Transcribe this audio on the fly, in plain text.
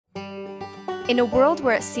In a world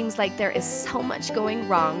where it seems like there is so much going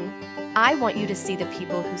wrong, I want you to see the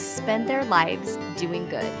people who spend their lives doing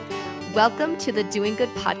good. Welcome to the Doing Good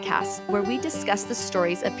podcast, where we discuss the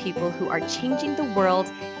stories of people who are changing the world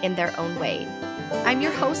in their own way. I'm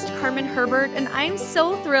your host, Carmen Herbert, and I'm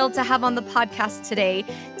so thrilled to have on the podcast today,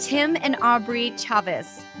 Tim and Aubrey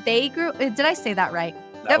Chavez. They grew, did I say that right?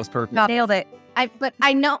 That was perfect. Nailed it. But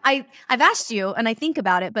I know I've asked you and I think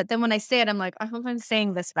about it, but then when I say it, I'm like, I hope I'm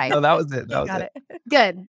saying this right. No, that was it. That was it.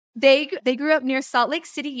 Good. They grew up near Salt Lake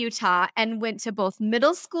City, Utah, and went to both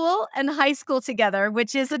middle school and high school together,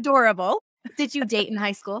 which is adorable. Did you date in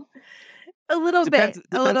high school? A little bit.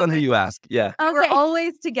 Depends on who you ask. Yeah. Okay. We're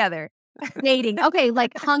always together. Dating. Okay,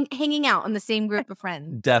 like hanging out in the same group of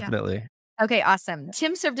friends. Definitely. Yeah. Okay, awesome.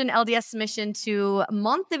 Tim served an LDS mission to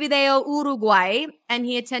Montevideo, Uruguay, and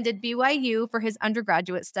he attended BYU for his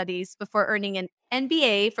undergraduate studies before earning an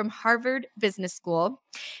MBA from Harvard Business School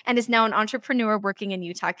and is now an entrepreneur working in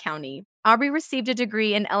Utah County. Aubrey received a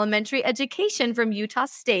degree in elementary education from Utah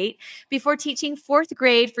State before teaching fourth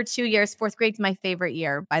grade for 2 years. Fourth grade's my favorite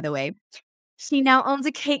year, by the way. She now owns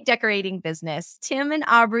a cake decorating business. Tim and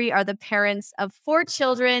Aubrey are the parents of 4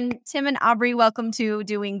 children. Tim and Aubrey, welcome to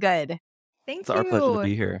Doing Good. Thank It's you. our pleasure to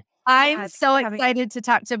be here. I'm so excited to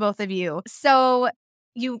talk to both of you. So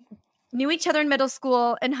you knew each other in middle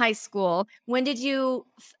school and high school. When did you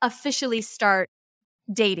officially start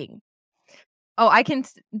dating? Oh, I can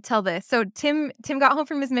tell this. So Tim got home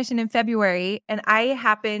from his mission in February, and I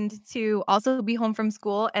happened to also be home from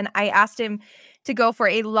school, and I asked him to go for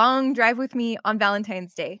a long drive with me on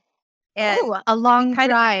Valentine's Day. And a long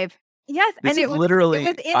drive. Yes, this and it was literally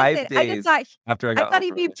it was 5 innocent. days after I thought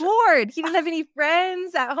he'd be bored. He didn't have any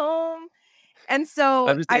friends at home, and so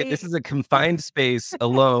I'm just saying, this is a confined space,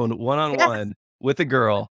 alone, one-on-one with a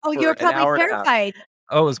girl. Oh, you were probably terrified.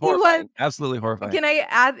 Oh, it was horrifying. Absolutely horrifying. Can I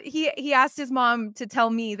add? He asked his mom to tell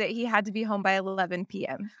me that he had to be home by 11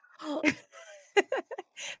 p.m. But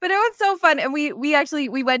it was so fun, and we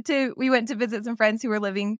went to visit some friends who were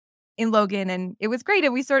living in Logan, and it was great.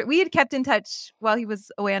 And we had kept in touch while he was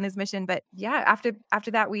away on his mission. But yeah, after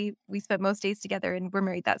that, we spent most days together, and we're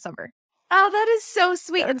married that summer. Oh, that is so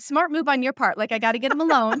sweet and smart move on your part. Like, I got to get him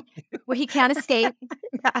alone where he can't escape.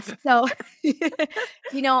 So,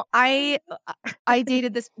 I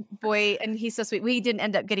dated this boy and he's so sweet. We didn't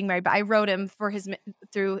end up getting married, but I wrote him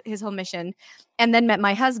through his whole mission and then met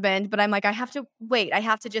my husband. But I'm like, I have to wait. I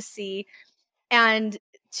have to just see. And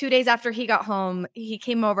 2 days after he got home, he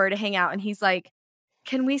came over to hang out and he's like,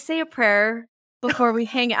 can we say a prayer before we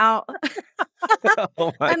hang out?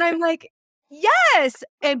 And I'm like, yes.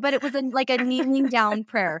 But it was like a kneeling down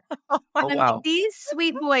prayer. And wow. These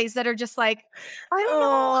sweet boys that are just like, I don't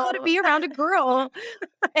know how to be around a girl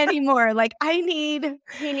anymore. Like he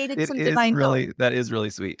needed some divine help. That is really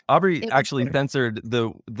sweet. Aubrey actually censored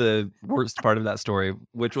the worst part of that story,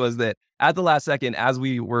 which was that at the last second, as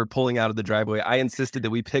we were pulling out of the driveway, I insisted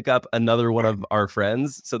that we pick up another one of our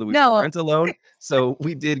friends so that we weren't alone. So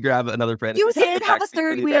we did grab another friend. You did have a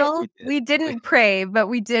third wheel. We didn't pray, but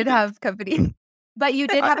we did have company. But you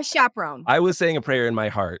did have a chaperone. I was saying a prayer in my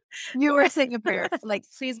heart. You were saying a prayer. Like,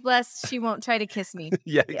 please bless, she won't try to kiss me.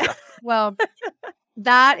 Yeah. Exactly. Well,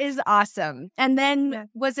 that is awesome. And then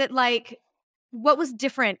was it like, what was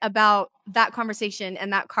different about that conversation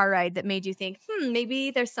and that car ride that made you think, maybe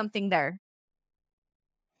there's something there?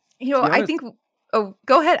 I think. Oh,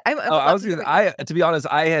 go ahead. To be honest,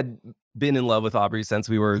 I had been in love with Aubrey since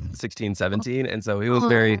we were 16, 17. And so it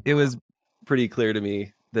was pretty clear to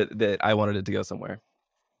me that I wanted it to go somewhere.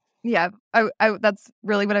 Yeah, I that's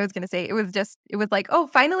really what I was going to say. It was like, oh,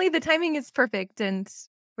 finally the timing is perfect and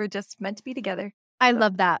we're just meant to be together. I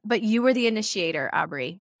love that. But you were the initiator,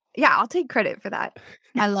 Aubrey. Yeah, I'll take credit for that.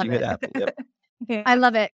 I love it. Yep. Yeah. I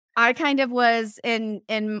love it. I kind of was in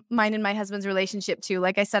mine and my husband's relationship too.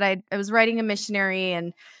 Like I said, I was writing a missionary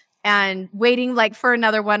and waiting like for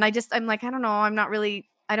another one. I'm like, I don't know.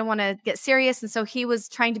 I don't want to get serious. And so he was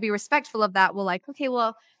trying to be respectful of that. Well, like, okay,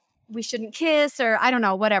 well, we shouldn't kiss or I don't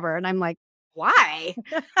know, whatever. And I'm like, why?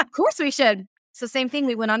 Of course we should. So same thing.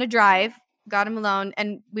 We went on a drive, got him alone,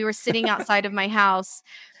 and we were sitting outside of my house.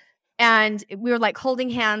 And we were like holding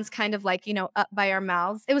hands, kind of like, up by our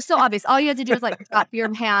mouths. It was so obvious. All you had to do was like drop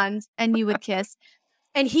your hand and you would kiss.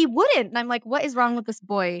 And he wouldn't. And I'm like, what is wrong with this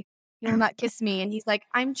boy? He will not kiss me. And he's like,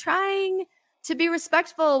 I'm trying to be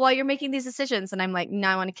respectful while you're making these decisions. And I'm like, no,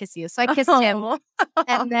 I want to kiss you. So I kissed him.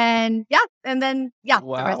 And then,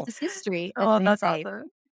 Wow. The rest is history. Oh, that's awesome.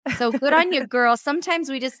 So good on you, girl. Sometimes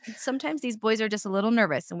these boys are just a little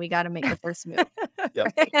nervous and we got to make the first move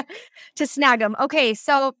to snag them. Okay.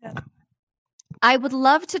 So I would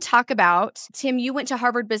love to talk about, Tim, you went to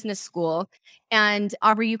Harvard Business School, and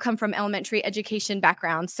Aubrey, you come from elementary education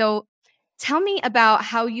background. So tell me about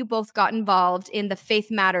how you both got involved in the Faith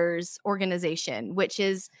Matters organization, which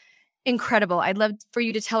is incredible. I'd love for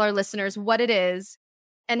you to tell our listeners what it is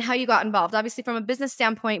and how you got involved, obviously from a business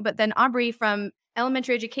standpoint, but then Aubrey, from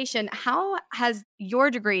elementary education, how has your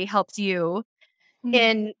degree helped you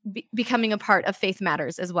in becoming a part of Faith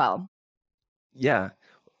Matters as well? Yeah.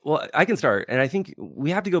 Well, I can start. And I think we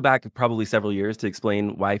have to go back probably several years to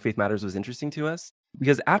explain why Faith Matters was interesting to us.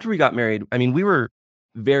 Because after we got married, I mean, we were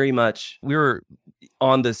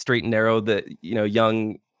on the straight and narrow that,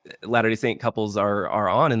 young Latter-day Saint couples are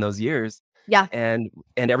on in those years. Yeah. And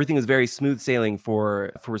everything was very smooth sailing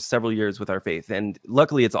for several years with our faith. And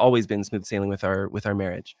luckily it's always been smooth sailing with our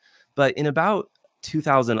marriage. But in about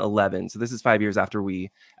 2011, so this is 5 years after we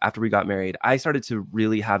got married, I started to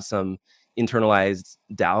really have some internalized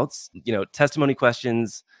doubts, testimony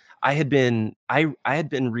questions. I had been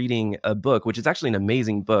reading a book, which is actually an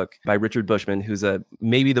amazing book by Richard Bushman, who's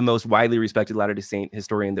maybe the most widely respected Latter-day Saint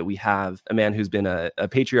historian that we have, a man who's been a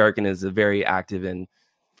patriarch and is a very active and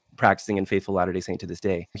practicing and faithful Latter-day Saint to this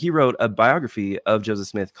day. He wrote a biography of Joseph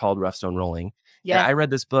Smith called Rough Stone Rolling. Yeah. And I read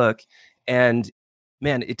this book, and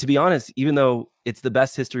man, to be honest, even though it's the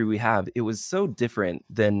best history we have, it was so different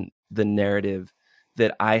than the narrative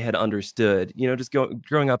that I had understood, just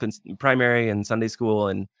growing up in primary and Sunday school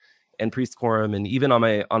and priest quorum, and even on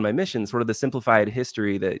my mission, sort of the simplified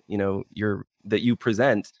history that you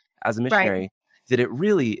present as a missionary. Right. That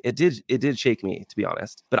it did shake me, to be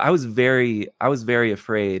honest. But I was very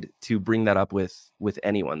afraid to bring that up with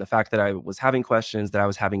anyone. The fact that I was having questions, that I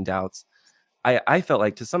was having doubts, I felt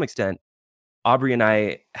like to some extent, Aubrey and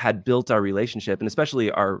I had built our relationship, and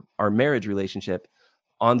especially our marriage relationship,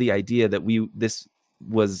 on the idea that this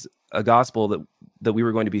was a gospel that we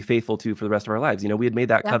were going to be faithful to for the rest of our lives. We had made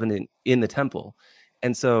that covenant in the temple.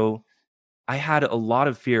 And so I had a lot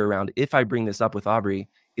of fear around, if I bring this up with Aubrey,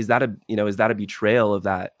 is that a betrayal of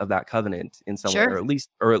that covenant in some way,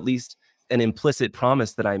 or at least an implicit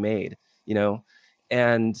promise that I made,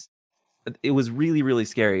 and it was really, really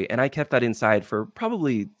scary. And I kept that inside for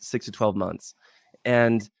probably 6 to 12 months.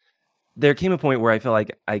 And there came a point where I felt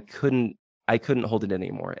like I couldn't hold it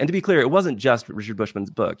anymore. And to be clear, it wasn't just Richard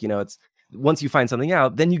Bushman's book. It's once you find something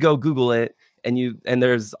out, then you go Google it, and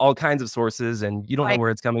there's all kinds of sources, and you don't know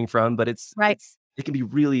where it's coming from, but it can be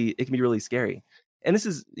really scary. And this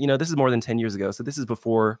is more than 10 years ago. So this is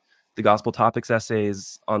before the gospel topics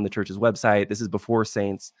essays on the church's website. This is before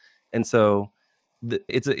Saints. And so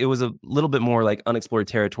it was a little bit more like unexplored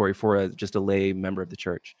territory for just a lay member of the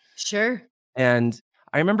church. Sure. And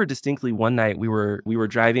I remember distinctly one night we were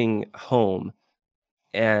driving home,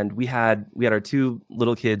 and we had our two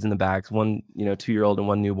little kids in the back, one 2-year-old and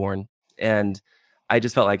one newborn, and I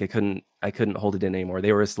just felt like I couldn't hold it in anymore.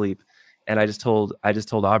 They were asleep, and I just told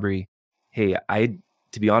Aubrey, hey,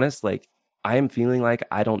 to be honest, like, I am feeling like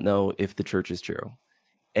I don't know if the church is true,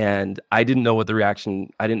 and I didn't know what the reaction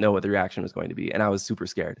was going to be, and I was super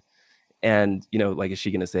scared. And, like, is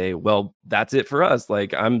she going to say, well, that's it for us?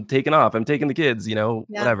 Like, I'm taking off, I'm taking the kids,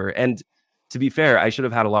 whatever. And to be fair, I should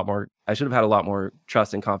have had a lot more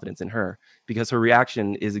trust and confidence in her, because her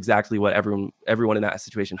reaction is exactly what everyone in that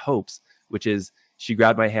situation hopes, which is she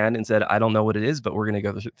grabbed my hand and said, I don't know what it is, but we're going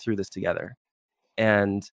to go through this together.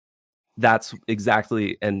 And that's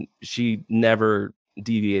exactly, and she never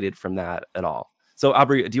deviated from that at all. So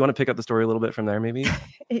Aubrey, do you want to pick up the story a little bit from there, maybe?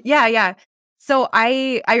 Yeah. So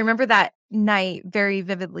I remember that night very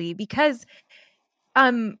vividly, because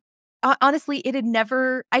honestly, I'd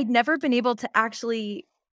never been able to actually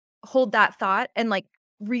hold that thought and like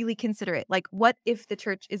really consider it. Like, what if the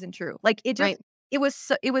church isn't true? Like, it was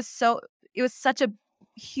such a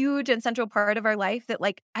huge and central part of our life that,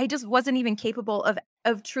 like, I just wasn't even capable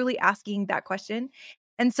of truly asking that question.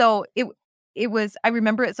 And so I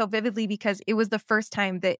remember it so vividly, because it was the first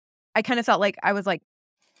time that I kind of felt like I was like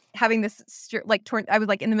having this I was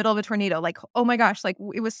like in the middle of a tornado, like, oh my gosh, like,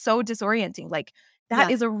 it was so disorienting. Like,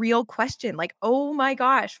 that is a real question. Like, oh my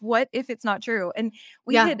gosh, what if it's not true? And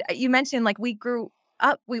you mentioned, like, we grew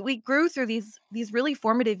up, we grew through these really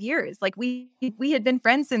formative years. Like, we had been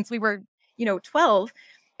friends since we were 12,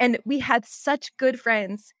 and we had such good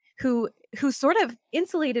friends who sort of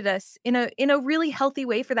insulated us in a really healthy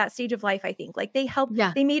way for that stage of life. I think, like, they helped,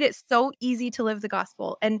 they made it so easy to live the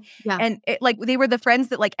gospel, and like, they were the friends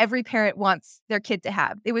that, like, every parent wants their kid to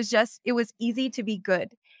have. It was easy to be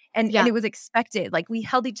good, and it was expected. Like, we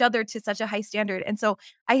held each other to such a high standard. And so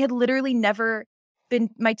I had literally never been,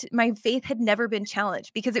 my faith had never been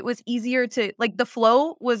challenged, because it was easier to, like, the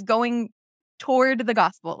flow was going toward the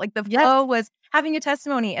gospel. Like the flow was having a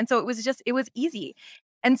testimony. And so it was easy.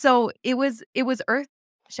 And so it was earth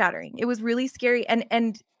shattering. It was really scary.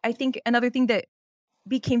 And I think another thing that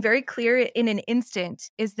became very clear in an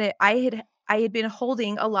instant is that I had been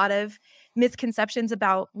holding a lot of misconceptions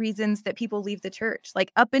about reasons that people leave the church.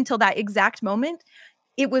 Like up until that exact moment,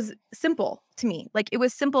 it was simple to me. Like it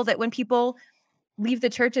was simple that when people leave the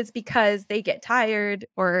church, it's because they get tired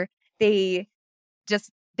or they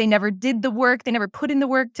never did the work. They never put in the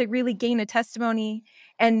work to really gain a testimony.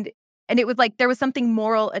 And it was like there was something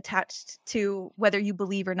moral attached to whether you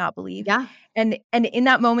believe or not believe. Yeah. And in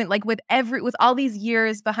that moment, like with all these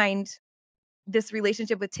years behind this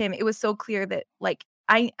relationship with Tim, it was so clear that like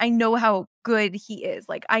I know how good he is.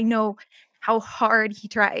 Like I know how hard he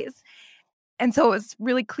tries. And so it was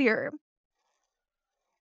really clear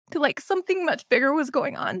to like something much bigger was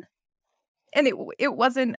going on. And it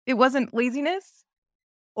wasn't laziness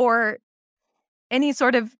or any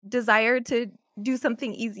sort of desire to do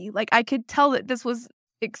something easy. Like I could tell that this was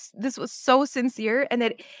so sincere and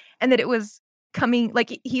that it was coming,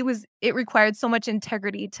 like it required so much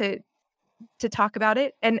integrity to talk about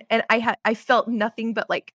it. And I felt nothing but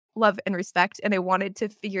like love and respect, and I wanted to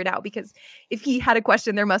figure it out, because if he had a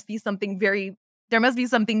question, there must be something big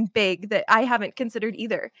that I haven't considered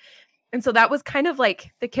either. And so that was kind of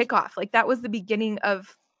like the kickoff. Like that was the beginning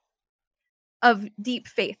of deep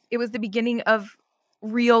faith. It was the beginning of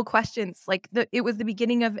real questions. Like it was the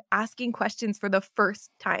beginning of asking questions for the first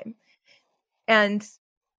time. And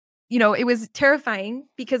it was terrifying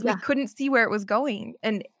because we couldn't see where it was going.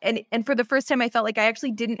 And for the first time I felt like I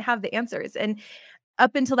actually didn't have the answers. And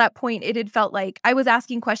up until that point, it had felt like I was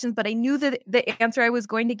asking questions, but I knew the answer I was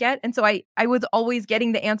going to get. And so I was always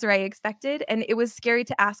getting the answer I expected. And it was scary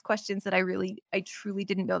to ask questions that I truly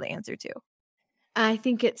didn't know the answer to. I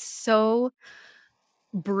think it's so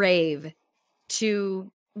brave to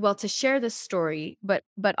share this story, but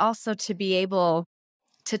also to be able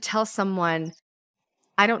to tell someone,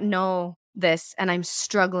 I don't know this and I'm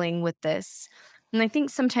struggling with this. And I think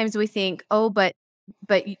sometimes we think, oh, but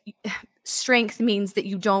strength means that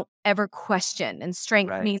you don't ever question, and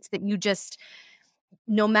strength means that you just,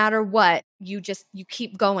 no matter what, you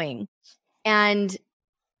keep going. And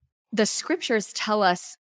the scriptures tell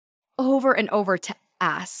us over and over to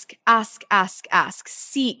ask,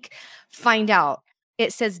 seek, find out.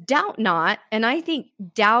 It says, doubt not. And I think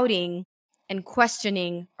doubting and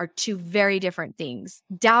questioning are two very different things.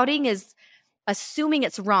 Doubting is assuming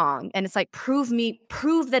it's wrong. And it's like, prove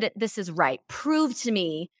that this is right. Prove to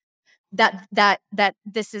me that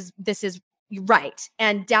this is right.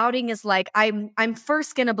 And doubting is like, I'm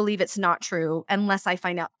first going to believe it's not true unless I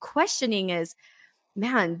find out. Questioning is,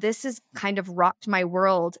 man, this has kind of rocked my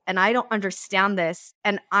world and I don't understand this.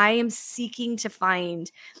 And I am seeking to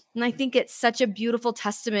find. And I think it's such a beautiful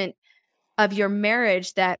testament of your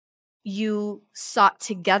marriage that you sought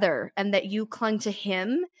together and that you clung to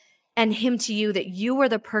him and him to you, that you were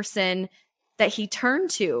the person that he turned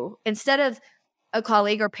to instead of a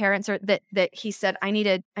colleague or parents, or that he said, I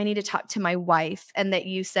need to talk to my wife. And that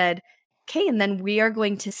you said, okay, and then we are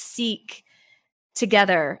going to seek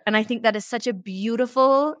together. And I think that is such a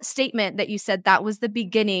beautiful statement that you said that was the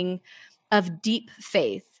beginning of deep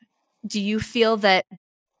faith. Do you feel that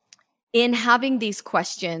in having these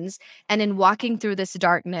questions and in walking through this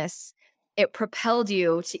darkness, it propelled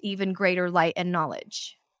you to even greater light and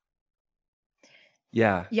knowledge?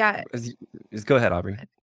 Yeah. Yeah. Just go ahead, Aubrey.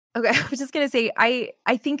 Okay. I was just going to say,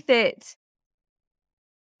 I think that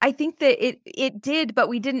it did, but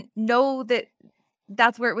we didn't know that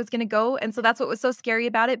that's where it was going to go. And so that's what was so scary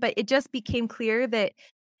about it. But it just became clear that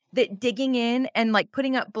digging in and like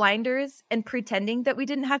putting up blinders and pretending that we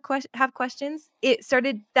didn't have questions,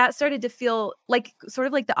 that started to feel like sort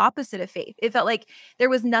of like the opposite of faith. It felt like there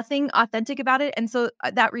was nothing authentic about it. And so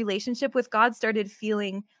that relationship with God started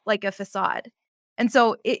feeling like a facade. And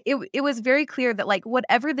so it was very clear that like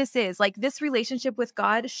whatever this is, like this relationship with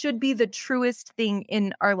God should be the truest thing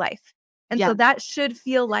in our life. And so that should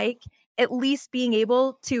feel like at least being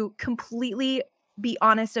able to completely be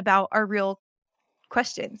honest about our real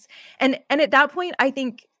questions. And at that point, I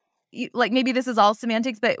think like maybe this is all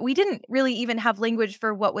semantics, but we didn't really even have language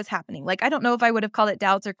for what was happening. Like, I don't know if I would have called it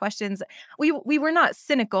doubts or questions. We were not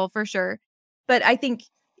cynical for sure, but I think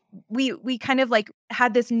we kind of like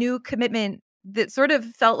had this new commitment that sort of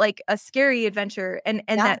felt like a scary adventure. And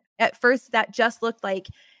that at first that just looked like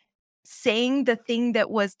saying the thing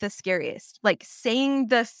that was the scariest, like saying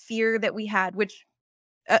the fear that we had, which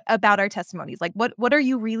about our testimonies, like what are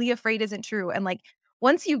you really afraid isn't true. And like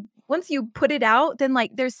once you put it out, then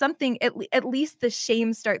like there's something, at least the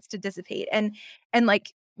shame starts to dissipate, and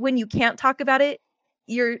like when you can't talk about it,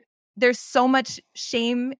 there's so much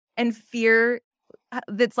shame and fear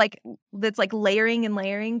that's like layering and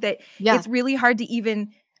layering that it's really hard to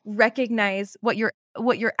even recognize what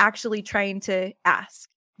you're actually trying to ask.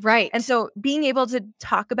 Right. And so being able to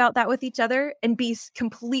talk about that with each other and be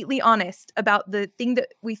completely honest about the thing that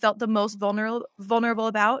we felt the most vulnerable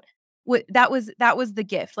about, that was the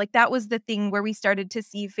gift. Like that was the thing where we started to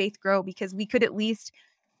see faith grow, because we could at least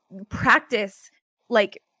practice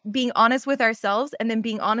like being honest with ourselves and then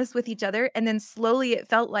being honest with each other. And then slowly it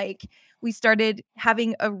felt like we started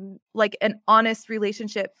having an honest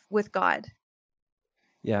relationship with God.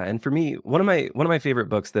 Yeah, and for me, one of my favorite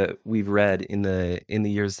books that we've read in the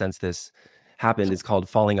years since this happened is called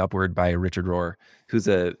Falling Upward by Richard Rohr, who's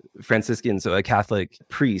a Franciscan, so a Catholic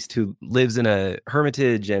priest who lives in a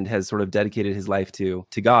hermitage and has sort of dedicated his life to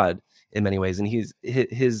God in many ways. And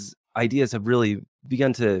his ideas have really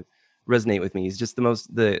begun to resonate with me. He's just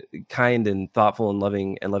the kind and thoughtful and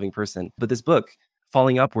loving person. But this book,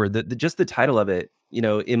 Falling Upward, just the title of it,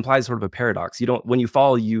 implies sort of a paradox. When you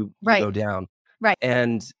fall, you go down. Right.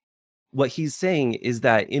 And what he's saying is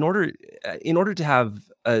that in order to have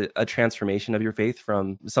a transformation of your faith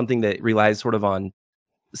from something that relies sort of on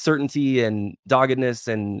certainty and doggedness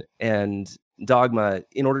and dogma,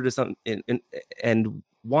 in order to and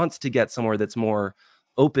wants to get somewhere that's more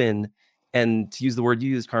open, and to use the word you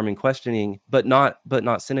used, Carmen, questioning, but not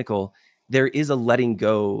cynical, there is a letting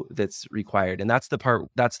go that's required. And that's the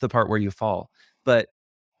part where you fall. But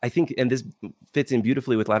I think, and this fits in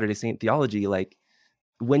beautifully with Latter-day Saint theology, like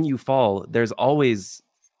when you fall, there's always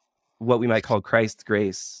what we might call Christ's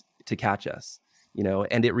grace to catch us,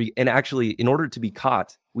 and actually, in order to be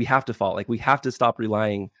caught, we have to fall. Like we have to stop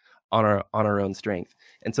relying on our own strength.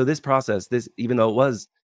 And so this process, even though it was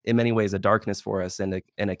in many ways a darkness for us and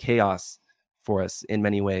a chaos for us in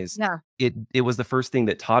many ways, it was the first thing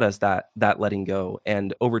that taught us that letting go.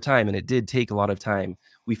 And over time, and it did take a lot of time,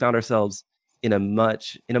 we found ourselves in a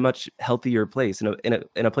much healthier place, in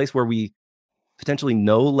a place where we potentially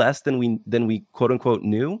know less than we quote unquote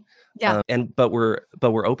knew. But we're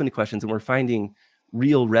open to questions, and we're finding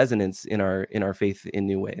real resonance in our faith in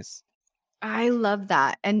new ways. I love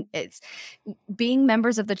that. And it's being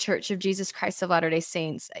members of the Church of Jesus Christ of Latter-day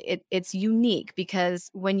Saints. It's unique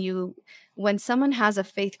because when someone has a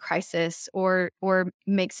faith crisis or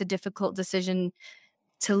makes a difficult decision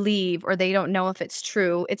to leave, or they don't know if it's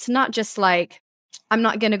true, it's not just like, I'm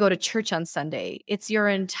not going to go to church on Sunday. It's your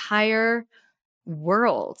entire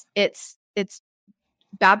world. It's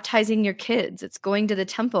baptizing your kids. It's going to the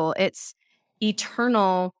temple. It's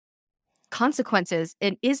eternal consequences.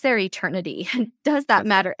 And is there eternity? Does that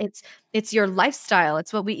matter? It's your lifestyle.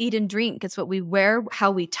 It's what we eat and drink. It's what we wear,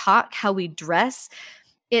 how we talk, how we dress.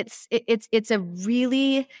 It's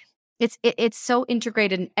so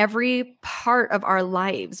integrated in every part of our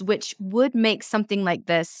lives, which would make something like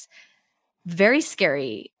this very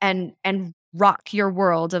scary and rock your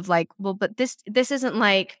world of like, well, but this isn't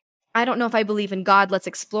like, I don't know if I believe in God. Let's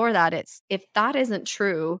explore that. If that isn't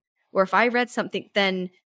true, or if I read something, then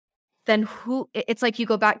who? It's like you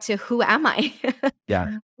go back to, who am I?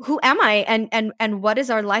 Yeah. Who am I? And what is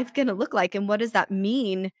our life going to look like? And what does that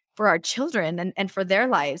mean for our children and for their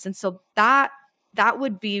lives? And so that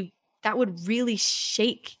would really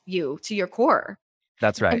shake you to your core.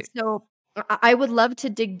 That's right. And so I would love to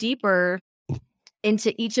dig deeper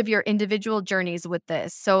into each of your individual journeys with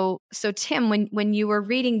this. So Tim, when you were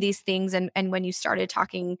reading these things and when you started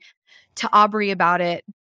talking to Aubrey about it,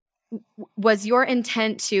 was your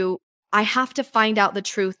intent to, I have to find out the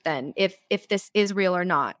truth then, if this is real or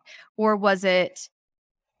not? Or was it,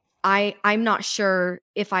 I'm not sure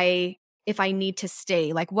if I need to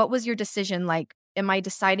stay? Like, what was your decision? Like, am I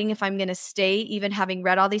deciding if I'm going to stay even having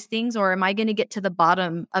read all these things, or am I going to get to the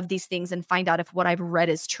bottom of these things and find out if what I've read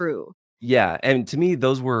is true? Yeah, and to me,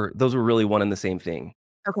 those were really one and the same thing.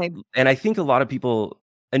 Okay. And I think a lot of people,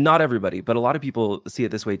 and not everybody, but a lot of people see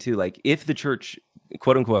it this way too. Like, if the church,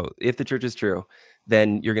 quote unquote, if the church is true,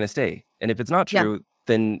 then you're going to stay. And if it's not true,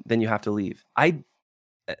 then you have to leave.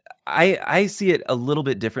 I see it a little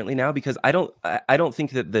bit differently now, because I don't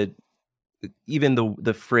think that even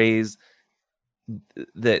the phrase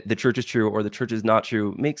that the church is true or the church is not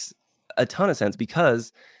true makes a ton of sense,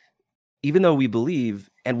 because even though we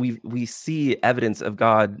believe and we see evidence of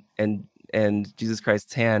God and Jesus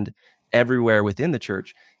Christ's hand everywhere within the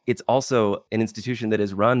church, it's also an institution that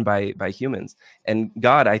is run by humans. And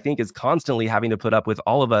God, I think, is constantly having to put up with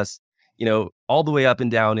all of us, all the way up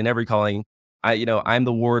and down in every calling. I'm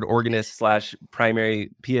the ward organist /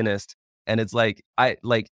 primary pianist. And it's like,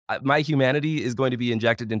 my humanity is going to be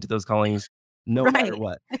injected into those callings no matter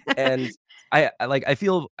what. And I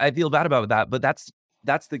feel bad about that, but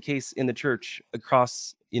that's the case in the church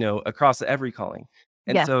across every calling.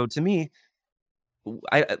 And Yeah. so to me,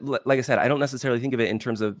 like I said, I don't necessarily think of it in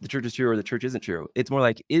terms of the church is true or the church isn't true. It's more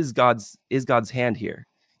like, is God's hand here?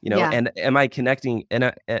 Yeah. And am I connecting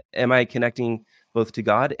both to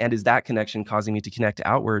God, and is that connection causing me to connect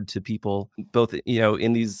outward to people, both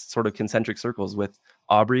in these sort of concentric circles with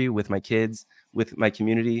Aubrey, with my kids, with my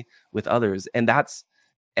community, with others. And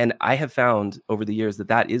I have found over the years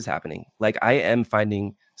that is happening. Like, I am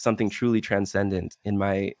finding something truly transcendent in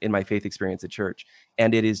my faith experience at church,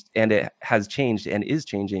 and it has changed and is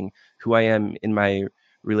changing who I am in my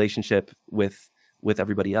relationship with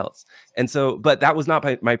everybody else. And so, but that was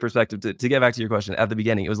not my perspective. To get back to your question at the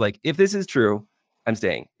beginning, it was like, if this is true, I'm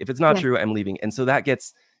staying. If it's not true, I'm leaving. And so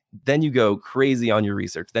then you go crazy on your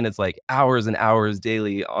research. Then it's like hours and hours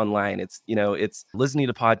daily online. It's listening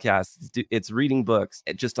to podcasts, it's reading books,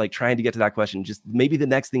 just like trying to get to that question. Just maybe the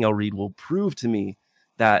next thing I'll read will prove to me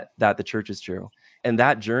that the church is true. And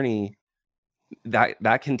that journey,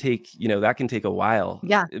 that can take a while.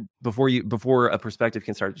 Yeah. Before a perspective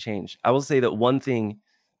can start to change. I will say that one thing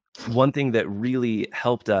that really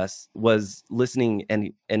helped us was listening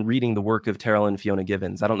and reading the work of Terrell and Fiona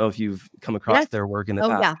Givens. I don't know if you've come across their work in the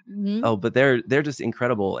past. Yeah. Mm-hmm. Oh, but they're just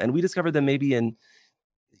incredible. And we discovered them maybe in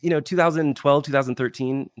 2012,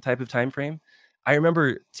 2013 type of time frame. I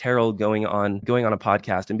remember Terrell going on a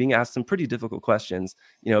podcast and being asked some pretty difficult questions,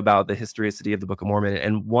 about the historicity of the Book of Mormon.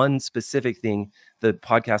 And one specific thing the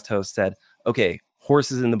podcast host said, "Okay,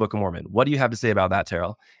 horses in the Book of Mormon. What do you have to say about that,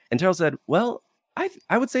 Terrell?" And Terrell said, "Well,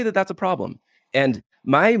 I would say that that's a problem." And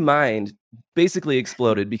my mind basically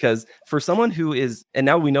exploded, because for someone who is, and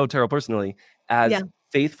now we know Terrell personally, as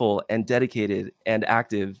faithful and dedicated and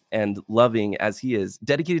active and loving as he is,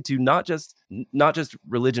 dedicated to not just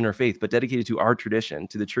religion or faith, but dedicated to our tradition,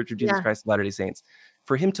 to the Church of Jesus Christ of Latter-day Saints,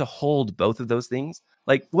 for him to hold both of those things,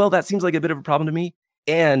 like, well, that seems like a bit of a problem to me,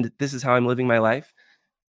 and this is how I'm living my life.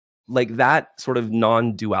 Like, that sort of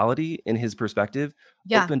non-duality in his perspective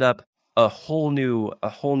opened up a whole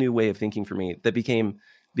new way of thinking for me that became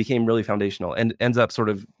really foundational, and ends up sort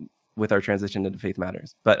of with our transition into Faith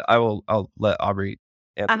Matters. But I'll let Aubrey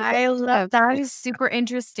answer. I love that. Is super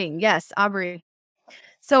interesting. Yes, Aubrey.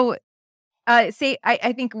 So I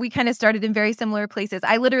think we kind of started in very similar places.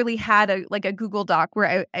 I literally had a Google Doc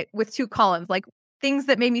where I with two columns, like things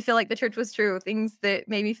that made me feel like the church was true, things that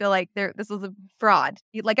made me feel like this was a fraud.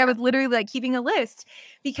 Like, I was literally like keeping a list,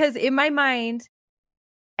 because in my mind,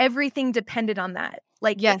 everything depended on that.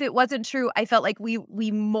 Like, if it wasn't true, I felt like we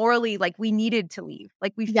morally, like, we needed to leave.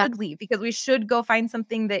 Like, we should leave, because we should go find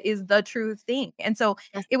something that is the true thing. And so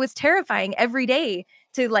it was terrifying every day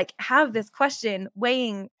to like have this question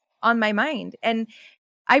weighing on my mind. And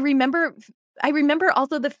I remember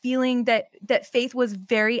also the feeling that faith was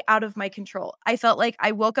very out of my control. I felt like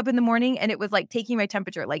I woke up in the morning and it was like taking my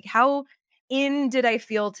temperature. Like, how did I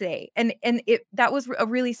feel today? And that was a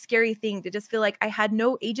really scary thing, to just feel like I had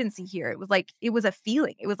no agency here. It was like, it was a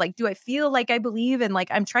feeling. It was like, do I feel like I believe? And like,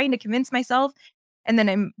 I'm trying to convince myself. And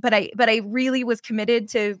then but I really was committed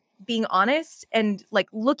to being honest and like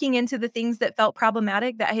looking into the things that felt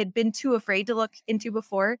problematic, that I had been too afraid to look into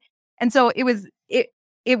before. And so it was a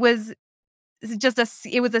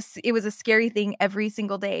scary thing every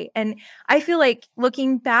single day. And I feel like,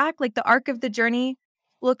 looking back, like, the arc of the journey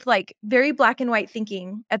looked like very black and white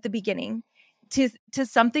thinking at the beginning to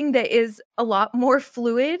something that is a lot more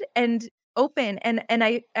fluid and open. And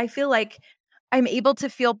I feel like I'm able to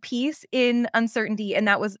feel peace in uncertainty. And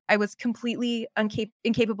I was completely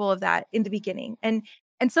incapable of that in the beginning. And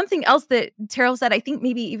something else that Terrell said, I think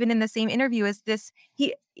maybe even in the same interview, is this,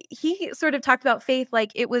 he sort of talked about faith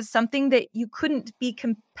like it was something that you couldn't be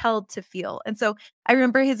compelled to feel. And so I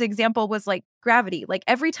remember his example was like gravity. Like,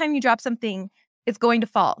 every time you drop something, it's going to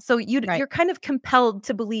fall. So you're kind of compelled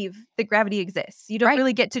to believe that gravity exists. You don't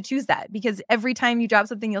really get to choose that, because every time you drop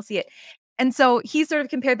something, you'll see it. And so he sort of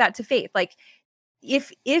compared that to faith. Like,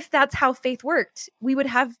 if that's how faith worked, we would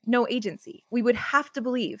have no agency. We would have to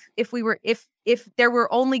believe if there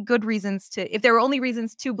were only good reasons if there were only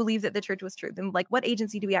reasons to believe that the church was true, then like, what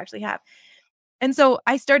agency do we actually have? And so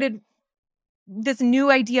I started this new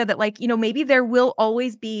idea that, like, maybe there will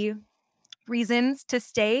always be reasons to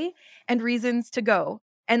stay and reasons to go.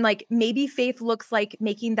 And like, maybe faith looks like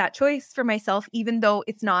making that choice for myself, even though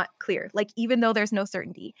it's not clear, like, even though there's no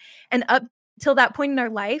certainty. And up till that point in our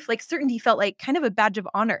life, like, certainty felt like kind of a badge of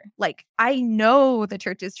honor. Like, I know the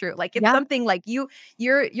church is true. Like, it's something like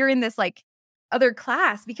you're in this like other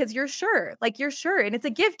class because you're sure, and it's a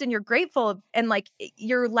gift and you're grateful. And like,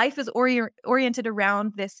 your life is oriented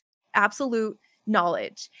around this absolute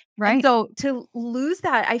knowledge. Right. And so to lose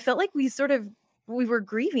that, I felt like we were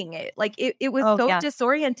grieving it. Like it was so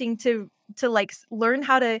disorienting to like learn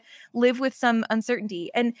how to live with some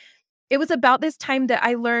uncertainty. And it was about this time that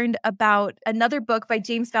I learned about another book by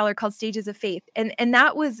James Fowler called Stages of Faith. And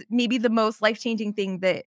that was maybe the most life-changing thing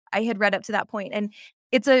that I had read up to that point. And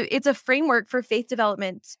it's a framework for faith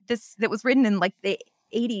development that was written in like the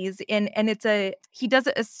 80s. And he does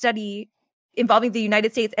a study involving the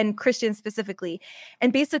United States and Christians specifically,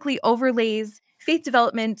 and basically overlays faith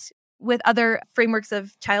development with other frameworks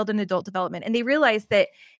of child and adult development. And they realize that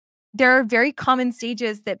there are very common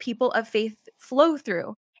stages that people of faith flow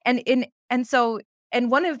through. And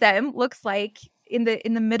one of them looks like in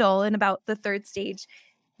the middle, in about the third stage,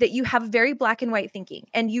 that you have very black and white thinking,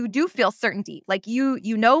 and you do feel certainty, like you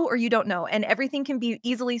know or you don't know, and everything can be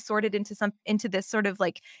easily sorted into this sort of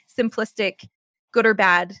like simplistic good or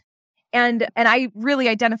bad. And I really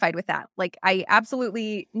identified with that. Like I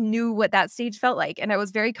absolutely knew what that stage felt like, and I was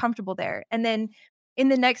very comfortable there. And then in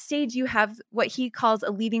the next stage, you have what he calls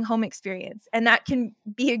a leaving home experience. And that can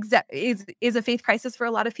be is a faith crisis for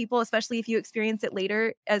a lot of people, especially if you experience it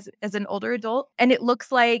later as an older adult. And it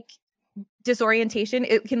looks like disorientation.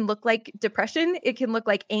 It can look like depression. It can look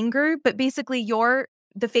like anger. But basically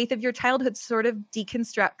the faith of your childhood sort of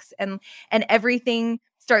deconstructs and everything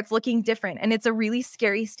starts looking different. And it's a really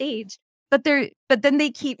scary stage. But then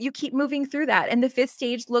you keep moving through that. And the fifth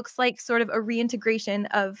stage looks like sort of a reintegration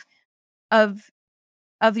of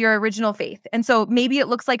your original faith. And so maybe it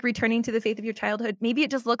looks like returning to the faith of your childhood. Maybe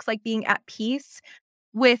it just looks like being at peace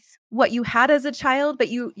with what you had as a child, but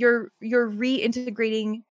you're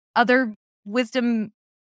reintegrating other wisdoms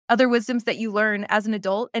that you learn as an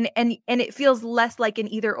adult. And it feels less like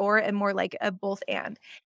an either or and more like a both and.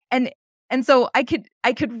 And so I could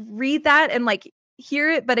read that and like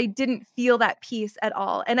hear it, but I didn't feel that peace at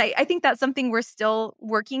all. And I think that's something we're still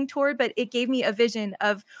working toward, but it gave me a vision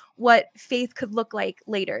of what faith could look like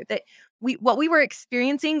later. That what we were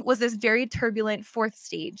experiencing was this very turbulent fourth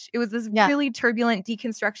stage. It was this really turbulent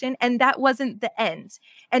deconstruction, and that wasn't the end.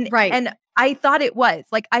 And I thought it was.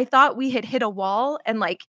 Like I thought we had hit a wall, and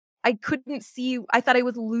like I couldn't see. I thought I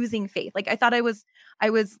was losing faith. Like I thought I was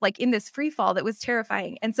like in this free fall that was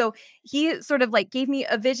terrifying. And so he sort of like gave me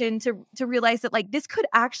a vision to realize that like this could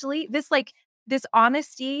actually, this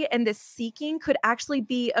honesty and this seeking could actually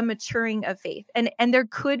be a maturing of faith, and there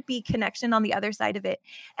could be connection on the other side of it.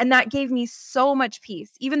 And that gave me so much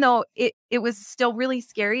peace, even though it was still really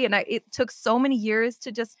scary, and it took so many years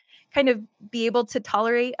to just kind of be able to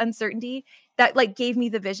tolerate uncertainty. That like gave me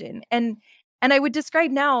the vision. And I would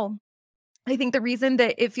describe now, I think the reason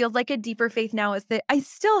that it feels like a deeper faith now is that I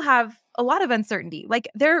still have a lot of uncertainty. Like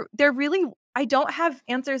I don't have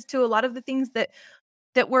answers to a lot of the things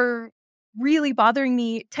that were really bothering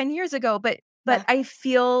me 10 years ago, but I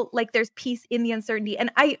feel like there's peace in the uncertainty.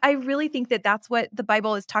 And I really think that that's what the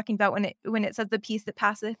Bible is talking about when it says the peace that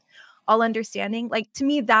passeth all understanding. Like to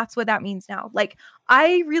me, that's what that means now. Like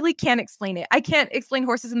I really can't explain it. I can't explain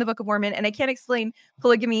horses in the Book of Mormon, and I can't explain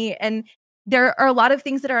polygamy, and there are a lot of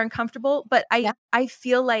things that are uncomfortable, but I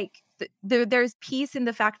feel like there's peace in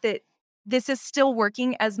the fact that this is still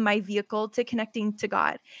working as my vehicle to connecting to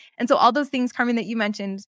God. And so all those things, Carmen, that you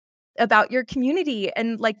mentioned about your community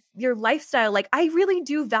and like your lifestyle, like I really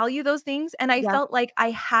do value those things. And I felt like I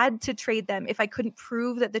had to trade them if I couldn't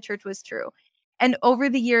prove that the church was true. And over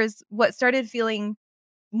the years, what started feeling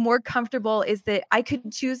more comfortable is that I could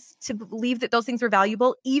choose to believe that those things were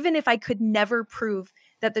valuable, even if I could never prove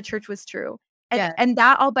that the church was true. And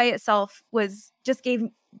that all by itself was just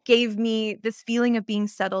gave me this feeling of being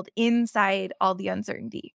settled inside all the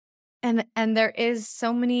uncertainty. And there is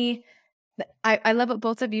so many, I love what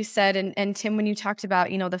both of you said. And Tim, when you talked about,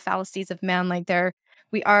 the fallacies of man, like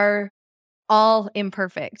we are all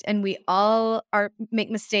imperfect, and we all make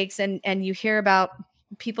mistakes. And you hear about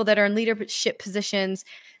people that are in leadership positions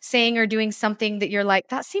saying or doing something that you're like,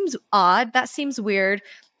 that seems odd. That seems weird.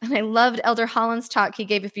 And I loved Elder Holland's talk he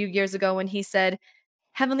gave a few years ago when he said,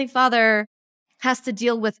 Heavenly Father has to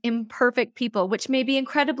deal with imperfect people, which may be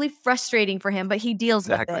incredibly frustrating for him, but he deals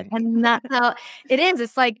with it. And that's how it is.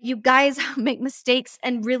 It's like you guys make mistakes,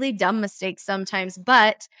 and really dumb mistakes sometimes,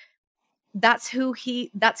 but that's who he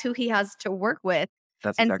has to work with.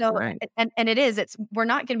 That's exactly right. And we're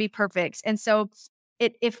not going to be perfect. And so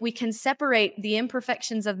if we can separate the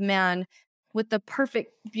imperfections of man with the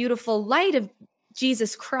perfect, beautiful light of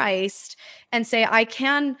Jesus Christ, and say, I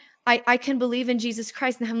can believe in Jesus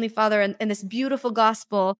Christ and the Heavenly Father and this beautiful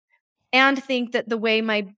gospel, and think that the way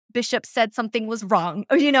my bishop said something was wrong,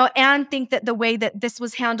 or, and think that the way that this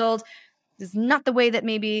was handled is not the way that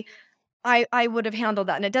maybe I would have handled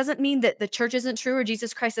that. And it doesn't mean that the church isn't true or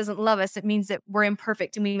Jesus Christ doesn't love us. It means that we're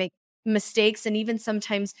imperfect and we make mistakes, and even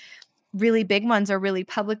sometimes really big ones or really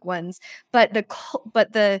public ones. But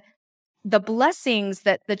the blessings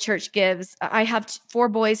that the church gives, I have 4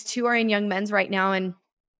 boys, 2 are in young men's right now, and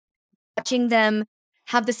watching them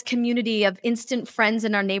have this community of instant friends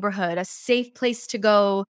in our neighborhood, a safe place to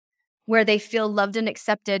go where they feel loved and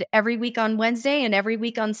accepted every week on Wednesday and every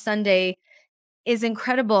week on Sunday is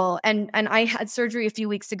incredible. And I had surgery a few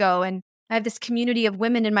weeks ago, and I have this community of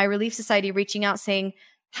women in my Relief Society reaching out saying,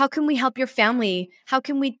 how can we help your family? How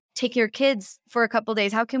can we take your kids for a couple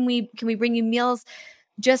days? How can we bring you meals?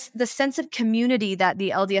 Just the sense of community that the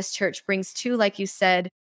LDS Church brings to, like you said,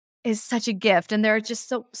 is such a gift. And there are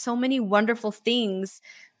just so many wonderful things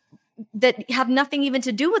that have nothing even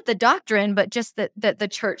to do with the doctrine, but just that the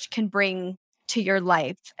church can bring to your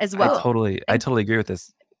life as well. I totally agree with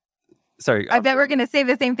this. Sorry. I bet we're going to say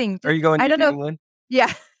the same thing. Are you going to I don't know. England?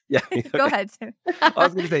 Yeah. Yeah. Okay. Go ahead. I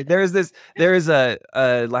was going to say, there is a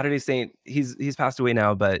Latter-day Saint. He's passed away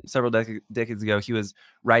now, but several decades ago, he was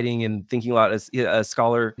writing and thinking a lot as a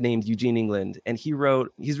scholar named Eugene England. And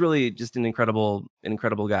he's really just an incredible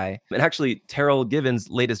guy. And actually, Terrell Given's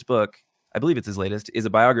latest book, I believe it's his latest, is a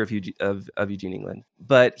biography of Eugene England.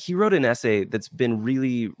 But he wrote an essay that's been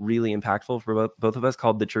really, really impactful for both of us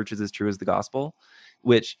called "The Church is as True as the Gospel,"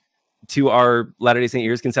 which to our Latter-day Saint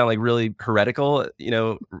ears can sound like really heretical,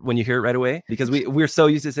 when you hear it right away, because we're so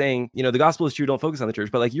used to saying, the gospel is true, don't focus on the church.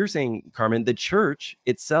 But like you're saying, Carmen, the church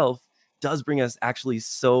itself does bring us actually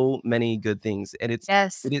so many good things. And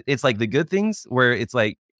it's like the good things where it's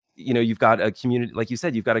like, you've got a community, like you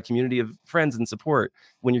said, you've got a community of friends and support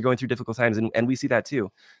when you're going through difficult times. And we see that too.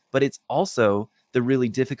 But it's also the really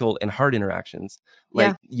difficult and hard interactions.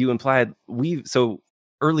 Like you implied, so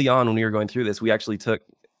early on when we were going through this,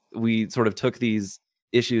 we sort of took these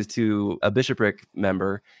issues to a bishopric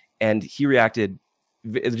member, and he reacted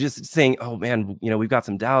just saying, oh man, we've got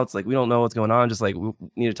some doubts. Like, we don't know what's going on. Just like, we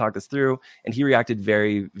need to talk this through. And he reacted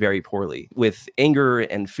very, very poorly with anger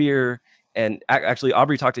and fear. And actually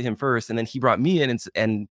Aubrey talked to him first, and then he brought me in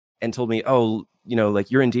and told me, oh,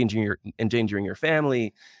 like, you're endangering your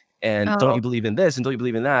family. And don't you believe in this? And don't you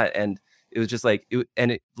believe in that? And it was just like,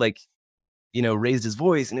 raised his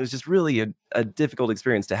voice, and it was just really a difficult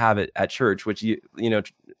experience to have it at church, which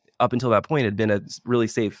up until that point had been a really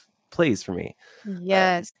safe place for me.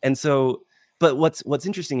 Yes. And so, but what's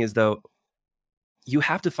interesting is, though, you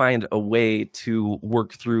have to find a way to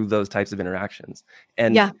work through those types of interactions.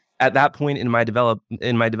 And at that point in my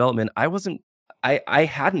development, I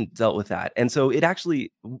hadn't dealt with that. And so it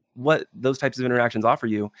actually, what those types of interactions offer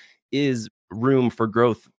you is room for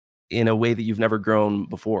growth in a way that you've never grown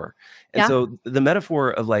before. And so the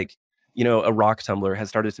metaphor of, like, a rock tumbler has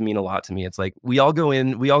started to mean a lot to me. It's like, we all go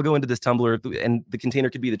into this tumbler, and the container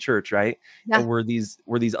could be the church, right? Yeah. And we're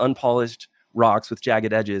these unpolished rocks with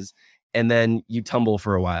jagged edges, and then you tumble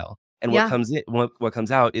for a while. And what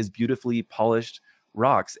comes out is beautifully polished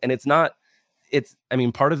rocks. And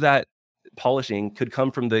part of that polishing could come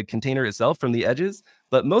from the container itself, from the edges,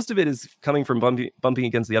 but most of it is coming from bumping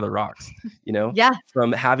against the other rocks,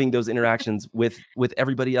 from having those interactions with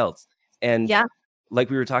everybody else. And like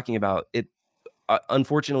we were talking about, it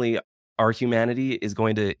unfortunately, our humanity is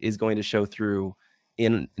going to show through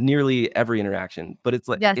in nearly every interaction. But it's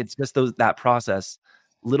like, it's just that process,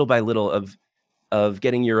 little by little, of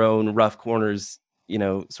getting your own rough corners,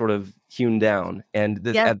 sort of hewn down. And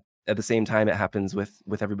this, at the same time, it happens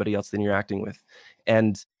with everybody else that you're interacting with,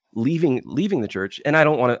 and leaving the church. And I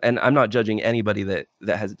don't want to, and I'm not judging anybody that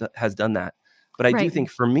has done that, but I do think,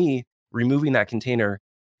 for me, removing that container,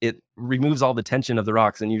 it removes all the tension of the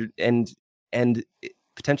rocks, and it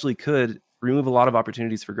potentially could remove a lot of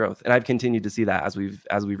opportunities for growth. And I've continued to see that as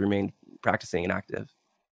we've remained practicing and active.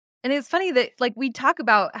 And it's funny that, like, we talk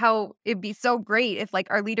about how it'd be so great if, like,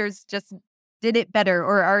 our leaders just did it better,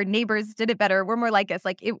 or our neighbors did it better, we're more like us.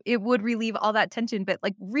 Like, it would relieve all that tension. But,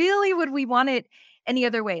 like, really, would we want it any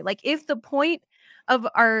other way? Like, if the point of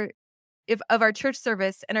our church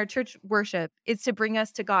service and our church worship is to bring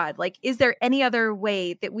us to God, like, is there any other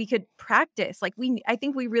way that we could practice? Like, I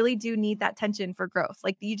think we really do need that tension for growth.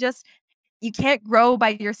 Like, you can't grow by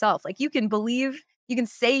yourself. Like, you can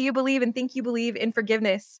say you believe and think you believe in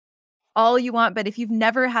forgiveness all you want, but if you've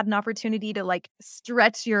never had an opportunity to, like,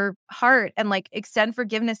 stretch your heart and, like, extend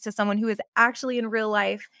forgiveness to someone who has actually in real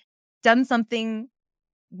life done something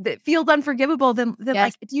that feels unforgivable, then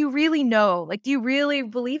like, do you really know? Like, do you really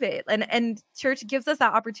believe it? And church gives us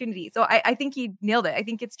that opportunity. So I think he nailed it. I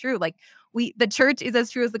think it's true. Like, the church is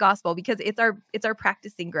as true as the gospel, because it's our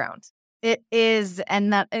practicing ground. It is,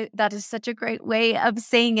 and that is such a great way of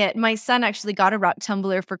saying it. My son actually got a rock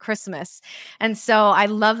tumbler for Christmas, and so I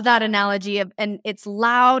love that analogy of, and it's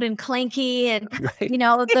loud and clanky, and Right.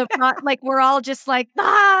 the rock, like we're all just like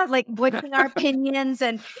like voicing our opinions,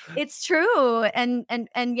 and it's true, and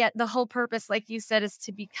yet the whole purpose, like you said, is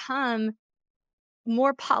to become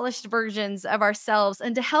more polished versions of ourselves,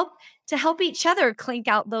 and to help each other clink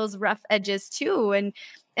out those rough edges too,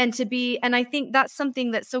 and to be, and I think that's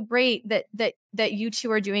something that's so great that you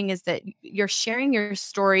two are doing, is that you're sharing your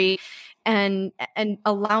story, and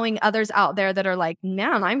allowing others out there that are like,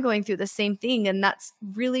 man, I'm going through the same thing, and that's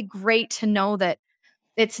really great to know that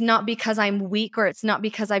it's not because I'm weak, or it's not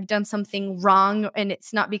because I've done something wrong, and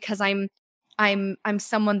it's not because I'm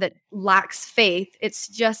someone that lacks faith. It's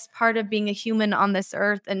just part of being a human on this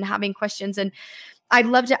earth and having questions. And I'd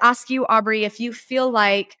love to ask you, Aubrey, if you feel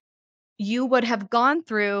like you would have gone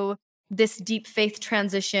through this deep faith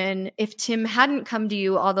transition if Tim hadn't come to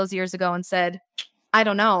you all those years ago and said, I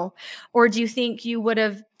don't know. Or do you think you would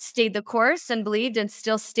have stayed the course and believed and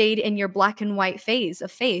still stayed in your black and white phase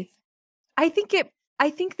of faith? I think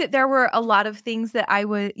that there were a lot of things that I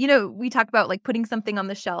would, we talk about like putting something on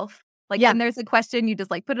the shelf. Like Yeah. when there's a question, you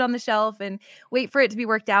just like put it on the shelf and wait for it to be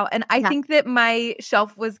worked out. And I Yeah. think that my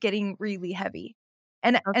shelf was getting really heavy.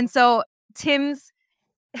 And Okay. and so Tim's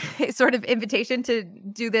sort of invitation to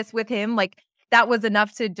do this with him, like that was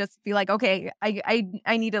enough to just be like, okay,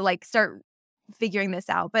 I need to like start figuring this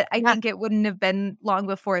out. But I Yeah. think it wouldn't have been long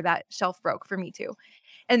before that shelf broke for me too.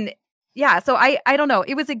 And yeah, so I don't know.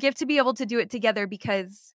 It was a gift to be able to do it together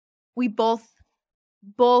because we both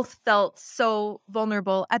felt so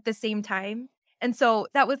vulnerable at the same time. And so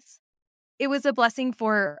it was a blessing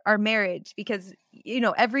for our marriage because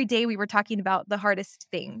every day we were talking about the hardest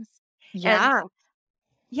things. And Yeah.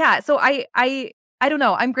 yeah, so I don't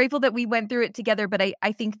know. I'm grateful that we went through it together, but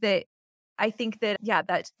I think that yeah,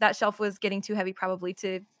 that shelf was getting too heavy probably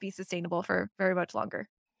to be sustainable for very much longer.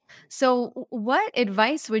 So, what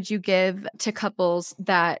advice would you give to couples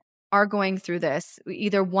that are going through this?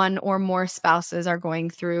 Either one or more spouses are going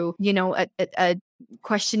through, a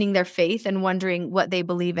questioning their faith and wondering what they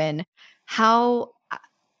believe in. How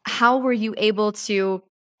how were you able to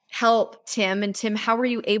help Tim? And Tim, how were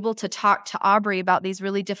you able to talk to Aubrey about these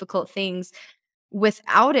really difficult things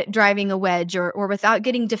without it driving a wedge, or without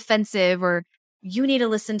getting defensive, or you need to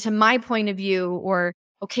listen to my point of view, or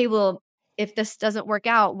okay, well, if this doesn't work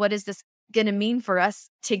out, what is this going to mean for us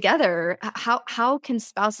together? How can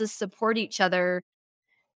spouses support each other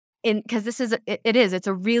in, because it's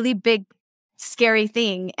a really big scary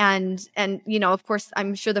thing, and of course,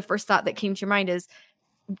 I'm sure the first thought that came to your mind is,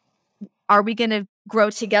 are we going to grow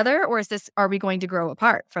together, or are we going to grow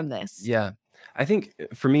apart from this? Yeah. I think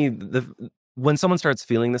for me, when someone starts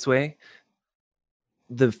feeling this way,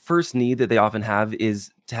 the first need that they often have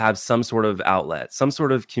is to have some sort of outlet, some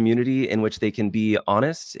sort of community in which they can be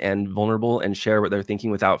honest and vulnerable and share what they're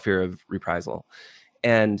thinking without fear of reprisal.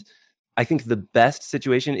 And I think the best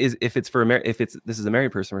situation is if it's this is a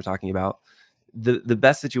married person we're talking about, the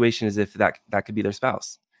best situation is if that could be their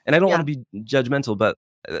spouse. And I don't want to be judgmental, but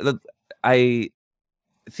I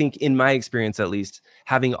think in my experience, at least,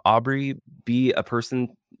 having Aubrey be a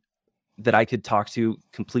person that I could talk to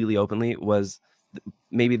completely openly was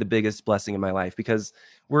maybe the biggest blessing in my life, because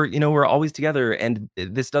we're always together, and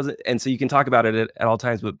this doesn't, and so you can talk about it at all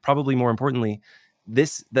times, but probably more importantly, the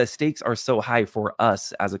stakes are so high for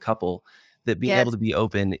us as a couple that being able to be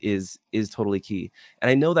open is totally key.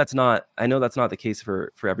 And I know that's not the case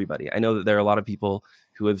for everybody. I know that there are a lot of people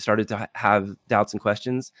who have started to have doubts and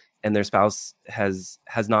questions, and their spouse has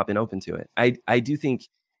not been open to it. I do think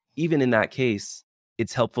even in that case,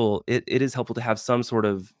 it's helpful. It is helpful to have some sort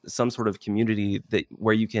of community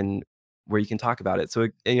where you can talk about it. So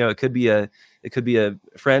it could be a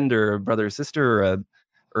friend or a brother or sister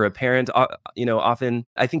or a parent. Often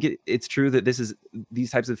I think it's true that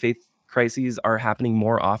these types of faith crises are happening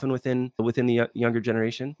more often within the younger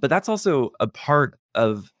generation. But that's also a part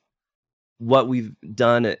of what we've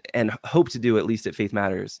done and hope to do, at least at Faith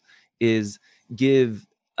Matters, is give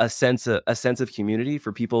a sense of community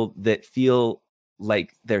for people that feel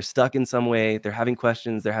like they're stuck in some way, they're having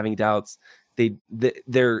questions, they're having doubts,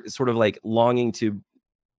 they're sort of like longing to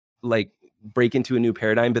like break into a new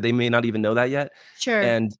paradigm, but they may not even know that yet. Sure.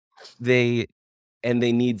 And they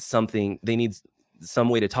need something, they need some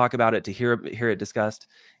way to talk about it, to hear it discussed.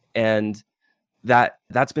 And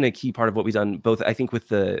that's been a key part of what we've done, both I think with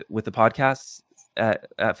the podcasts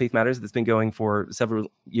at Faith Matters that's been going for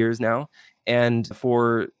several years now, and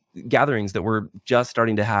for gatherings that we're just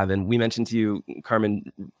starting to have. And we mentioned to you, Carmen,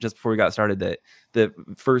 just before we got started, that the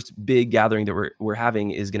first big gathering that we're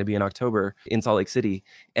having is going to be in October in Salt Lake City.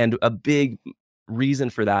 And a big reason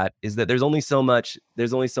for that is that there's only so much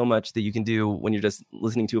that you can do when you're just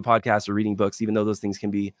listening to a podcast or reading books, even though those things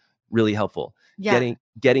can be really helpful. Yeah.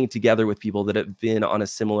 Getting together with people that have been on a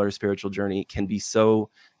similar spiritual journey can be so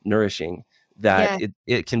nourishing that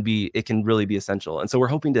it can really be essential. And so we're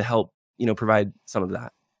hoping to help, provide some of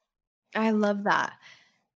that. I love that.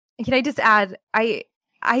 And can I just add, I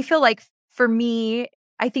feel like for me,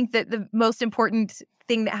 I think that the most important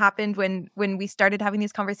thing that happened when we started having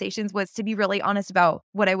these conversations was to be really honest about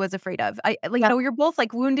what I was afraid of. You're both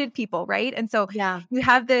like wounded people, right? And so you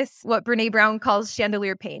have this, what Brene Brown calls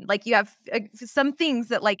chandelier pain. Like you have some things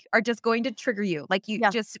that like are just going to trigger you. Like you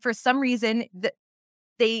just, for some reason,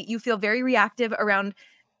 you feel very reactive around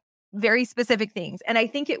very specific things. And I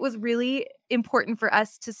think it was really important for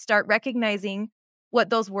us to start recognizing what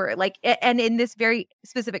those were, like, and in this very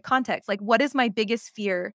specific context, like, what is my biggest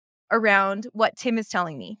fear around what Tim is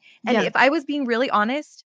telling me? And if I was being really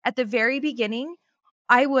honest, at the very beginning,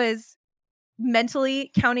 I was mentally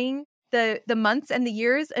counting the months and the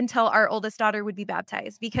years until our oldest daughter would be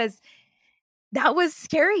baptized, because that was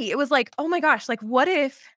scary. It was like, oh my gosh, like, what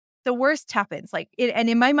if the worst happens? Like, and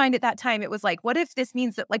in my mind at that time, it was like, what if this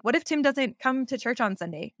means that, like, what if Tim doesn't come to church on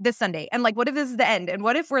this Sunday? And like, what if this is the end? And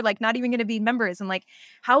what if we're like not even going to be members? And like,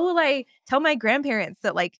 how will I tell my grandparents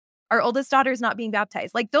that like our oldest daughter is not being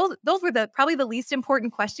baptized? Like those were probably the least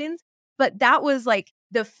important questions, but that was like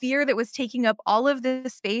the fear that was taking up all of the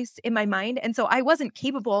space in my mind. And so I wasn't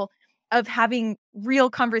capable of having real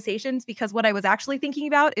conversations, because what I was actually thinking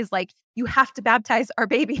about is like, you have to baptize our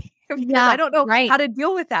baby. I don't know how to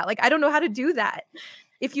deal with that. Like, I don't know how to do that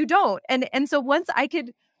if you don't. And so once I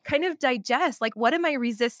could kind of digest, like, what am I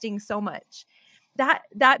resisting so much?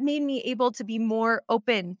 That made me able to be more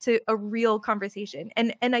open to a real conversation.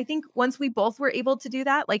 And I think once we both were able to do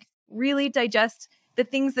that, like really digest the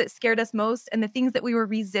things that scared us most and the things that we were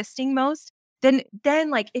resisting most, then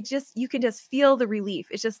like it just, you can just feel the relief.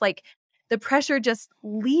 It's just like the pressure just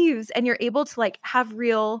leaves and you're able to like have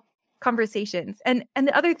real conversations. And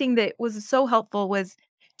the other thing that was so helpful was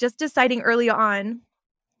just deciding early on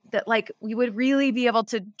that like we would really be able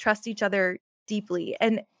to trust each other deeply.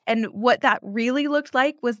 And what that really looked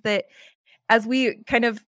like was that as we kind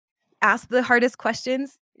of asked the hardest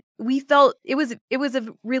questions, we felt it was a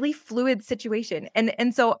really fluid situation.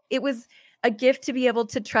 And so it was a gift to be able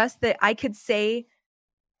to trust that I could say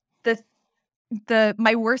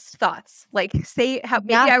my worst thoughts, like say how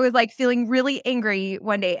maybe I was like feeling really angry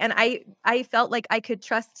one day, and I felt like I could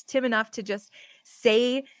trust Tim enough to just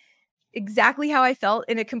say exactly how I felt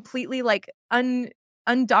in a completely like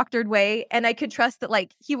undoctored way, and I could trust that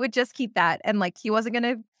like he would just keep that, and like he wasn't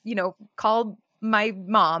gonna call my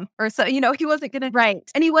mom or so, he wasn't gonna,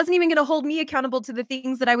 and he wasn't even gonna hold me accountable to the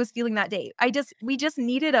things that I was feeling that day. We just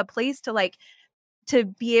needed a place to like to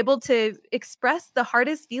be able to express the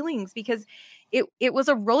hardest feelings, because it was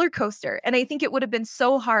a roller coaster. And I think it would have been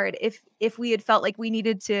so hard if we had felt like we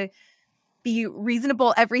needed to be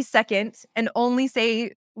reasonable every second and only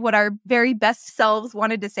say what our very best selves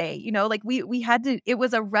wanted to say. Like we had to, it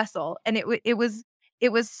was a wrestle, and it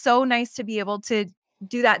was so nice to be able to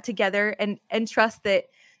do that together and trust that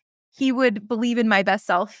he would believe in my best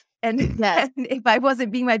self. And, and if I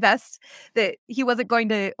wasn't being my best, that he wasn't going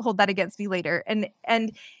to hold that against me later. And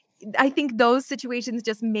I think those situations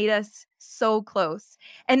just made us so close.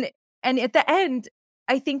 And at the end,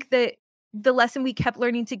 I think that the lesson we kept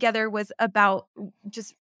learning together was about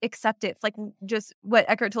just acceptance, like just what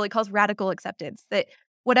Eckhart Tolle calls radical acceptance, that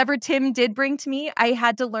whatever Tim did bring to me, I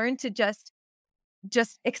had to learn to just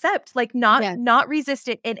accept, like not resist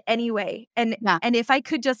it in any way. And if I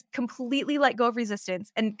could just completely let go of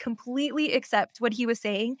resistance and completely accept what he was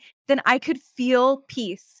saying, then I could feel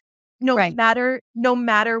peace no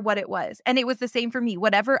matter what it was. And it was the same for me.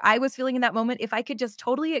 Whatever I was feeling in that moment, if I could just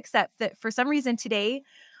totally accept that for some reason today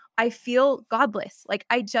I feel godless, like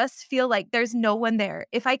I just feel like there's no one there.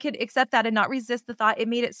 If I could accept that and not resist the thought, it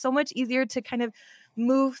made it so much easier to kind of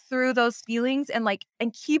move through those feelings and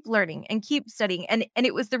keep learning and keep studying. And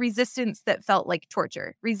it was the resistance that felt like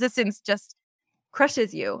torture. Resistance just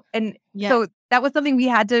crushes you. And so that was something we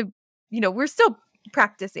had to, we're still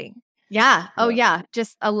practicing. Yeah. Oh yeah.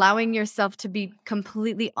 Just allowing yourself to be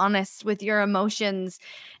completely honest with your emotions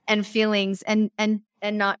and feelings and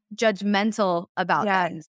not judgmental about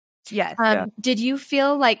things. Yes. Did you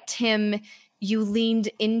feel like, Tim, you leaned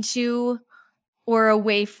into or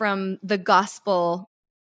away from the gospel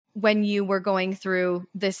when you were going through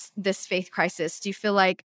this faith crisis? Do you feel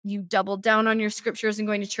like you doubled down on your scriptures and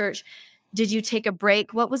going to church? Did you take a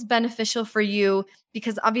break? What was beneficial for you?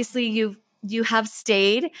 Because obviously you have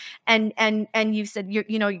stayed, and you said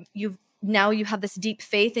you have this deep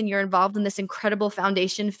faith, and you're involved in this incredible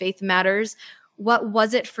foundation, Faith Matters. What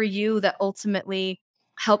was it for you that ultimately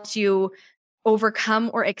helped you overcome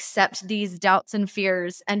or accept these doubts and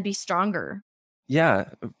fears and be stronger? Yeah,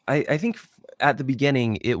 I think at the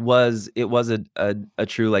beginning it was a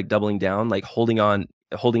true like doubling down, like holding on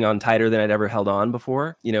tighter than I'd ever held on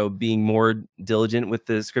before. Being more diligent with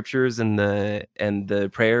the scriptures and the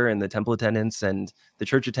prayer and the temple attendance and the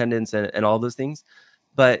church attendance and all those things.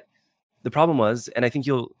 But the problem was, and I think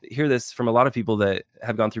you'll hear this from a lot of people that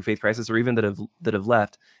have gone through faith crisis or even that have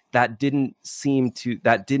left, that didn't seem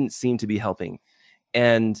to be helping.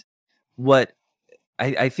 And what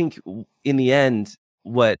I think in the end,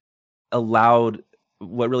 what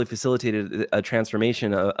really facilitated a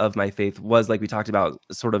transformation of my faith was, like we talked about,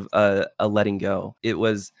 sort of a letting go. It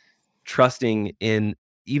was trusting in,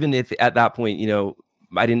 even if at that point,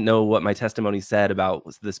 I didn't know what my testimony said about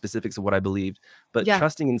the specifics of what I believed, but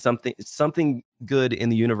trusting in something good in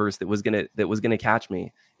the universe that was gonna catch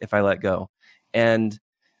me if I let go. And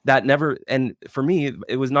for me,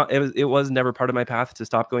 it was never part of my path to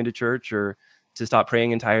stop going to church or to stop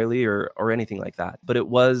praying entirely or anything like that. But it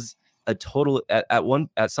was a total,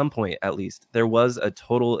 at some point at least, there was a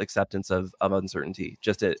total acceptance of uncertainty.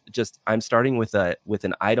 Just I'm starting with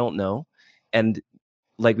an I don't know. And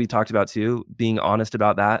like we talked about too, being honest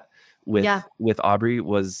about that with Aubrey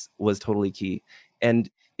was totally key. And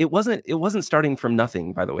it wasn't starting from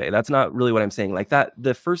nothing, by the way. That's not really what I'm saying. Like that,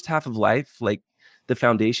 the first half of life, like the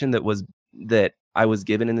foundation that I was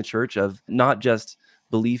given in the church of not just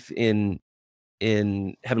belief in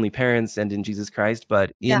heavenly parents and in Jesus Christ,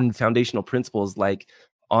 but in foundational principles like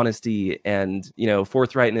honesty and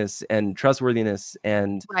forthrightness and trustworthiness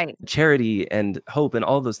and charity and hope and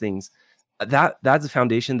all of those things. That's a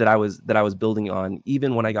foundation that I was building on,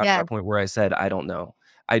 even when I got to that point where I said I don't know.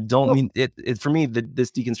 I don't mean it for me. This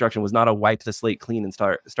deconstruction was not a wipe the slate clean and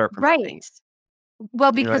start from nothing.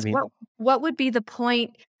 Well, because what would be the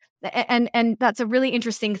point? And that's a really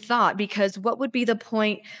interesting thought, because what would be the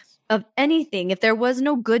point of anything if there was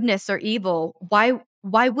no goodness or evil?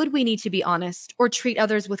 Why would we need to be honest or treat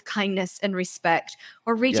others with kindness and respect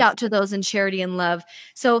or reach out to those in charity and love?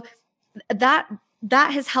 So that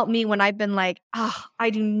has helped me when I've been like, oh,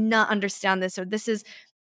 I do not understand this, or this is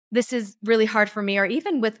really hard for me, or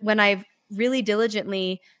even when I've really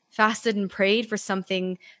diligently fasted and prayed for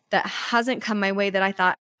something that hasn't come my way, that I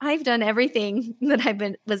thought I've done everything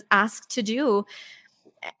that was asked to do,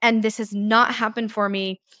 and this has not happened for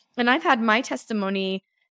me. And I've had my testimony,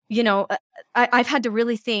 I've had to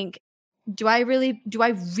really think, do I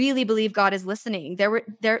really believe God is listening? There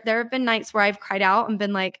have been nights where I've cried out and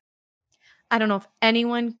been like, I don't know if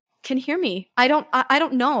anyone can hear me. I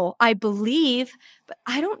don't know. I believe, but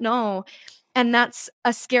I don't know. And that's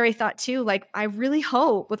a scary thought too. Like, I really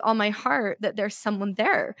hope with all my heart that there's someone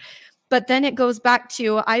there. But then it goes back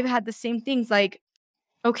to, I've had the same things, like,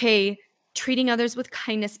 okay, treating others with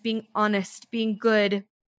kindness, being honest, being good,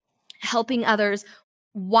 helping others.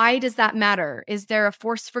 Why does that matter? Is there a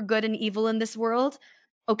force for good and evil in this world?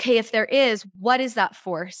 Okay, if there is, what is that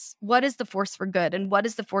force? What is the force for good? And what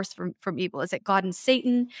is the force from evil? Is it God and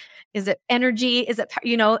Satan? Is it energy? Is it,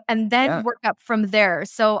 and then work up from there.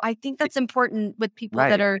 So I think that's important with people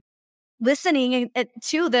that are listening and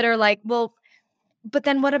too, that are like, well, but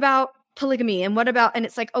then what about polygamy? And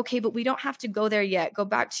it's like, okay, but we don't have to go there yet. Go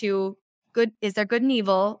back to good. Is there good and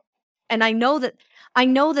evil? And I know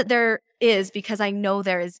that there is, because I know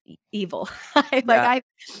there is evil.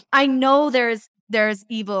 I know there's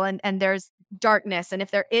evil and there's darkness. And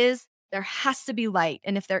if there is, there has to be light.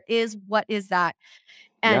 And if there is, what is that?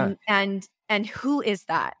 And who is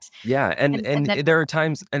that? Yeah. And there are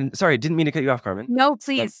times, and sorry, I didn't mean to cut you off, Carmen. No,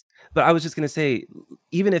 please. But I was just going to say,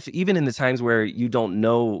 even in the times where you don't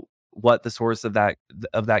know what the source of that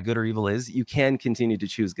good or evil is, you can continue to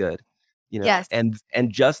choose good. Yes. And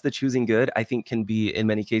just the choosing good, I think, can be in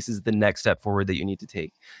many cases the next step forward that you need to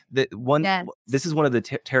take. This is one of the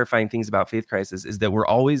terrifying things about faith crisis, is that we're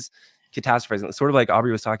always catastrophizing, sort of like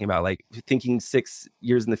Aubrey was talking about, like thinking 6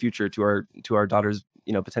 years in the future to our daughter's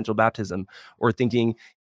potential baptism, or thinking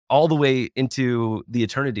all the way into the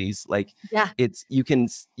eternities. Like it's you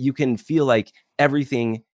can feel like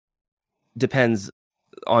everything depends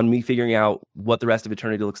on me figuring out what the rest of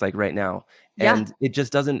eternity looks like right now. And it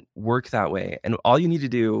just doesn't work that way. And all you need to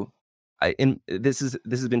do, this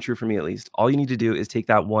has been true for me at least, all you need to do is take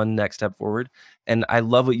that one next step forward. And I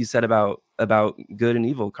love what you said about good and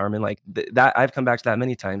evil, Carmen. Like that, I've come back to that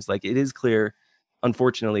many times. Like, it is clear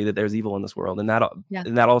unfortunately, that there's evil in this world. And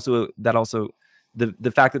that also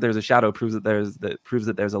the fact that there's a shadow proves that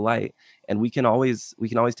there's a light, and we can always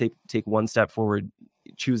take one step forward,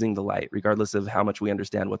 choosing the light, regardless of how much we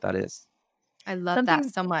understand what that is. I love that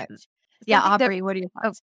so much. Yeah, Aubrey, what are your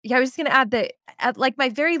thoughts? Yeah, I was just going to add that at like my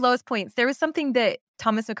very lowest points, there was something that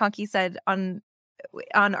Thomas McConkie said on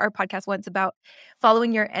our podcast once about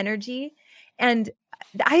following your energy. And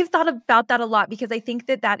I've thought about that a lot, because I think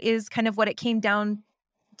that is kind of what it came down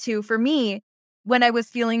to for me when I was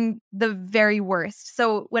feeling the very worst.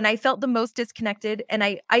 So when I felt the most disconnected, and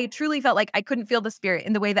I truly felt like I couldn't feel the spirit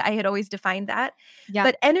in the way that I had always defined that. Yeah.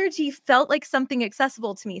 But energy felt like something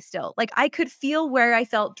accessible to me still. Like I could feel where I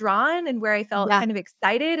felt drawn and where I felt kind of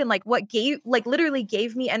excited, and like what literally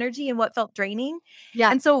gave me energy and what felt draining. Yeah.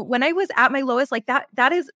 And so when I was at my lowest, like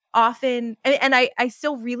that is often, and I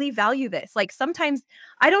still really value this. Like sometimes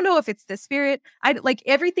I don't know if it's the spirit. Like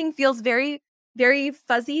everything feels very, very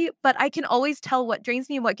fuzzy, but I can always tell what drains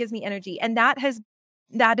me and what gives me energy. And that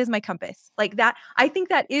is my compass. Like that, I think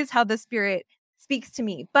that is how the spirit speaks to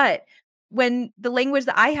me. But when the language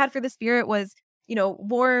that I had for the spirit was,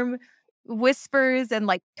 warm whispers and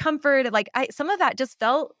like comfort, and like some of that just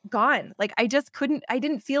felt gone. Like I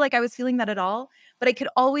didn't feel like I was feeling that at all, but I could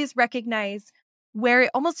always recognize where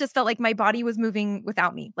it almost just felt like my body was moving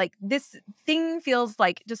without me. Like this thing feels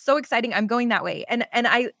like just so exciting. I'm going that way. And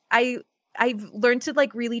I've learned to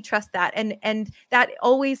like really trust that, and that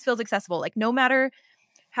always feels accessible. Like no matter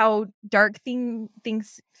how dark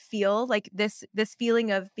things feel, like this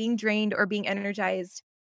feeling of being drained or being energized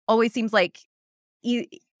always seems like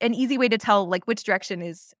an easy way to tell like which direction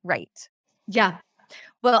is right. Yeah.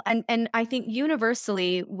 Well, and I think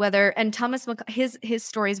universally, and Thomas, his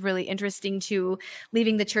story is really interesting too,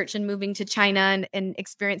 leaving the church and moving to China and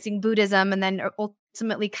experiencing Buddhism, and then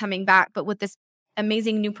ultimately coming back, but with this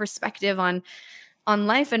amazing new perspective on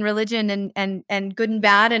life and religion and good and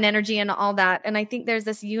bad and energy and all that. And I think there's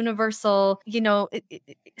this universal,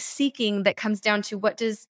 seeking that comes down to what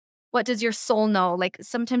does your soul know? Like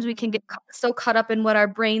sometimes we can get so caught up in what our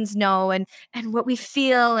brains know and what we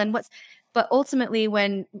feel but ultimately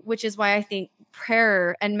which is why I think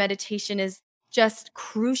prayer and meditation is just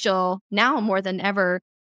crucial now more than ever,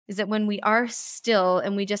 is that when we are still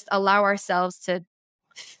and we just allow ourselves to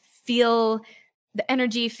feel the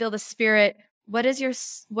energy, feel the spirit, what does your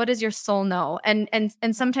soul know? And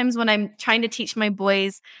sometimes when I'm trying to teach my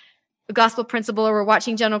boys the gospel principle, or we're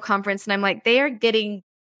watching General Conference, and I'm like, they are getting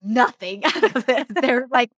nothing out of it. They're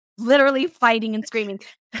like literally fighting and screaming.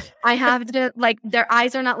 I have to, like, their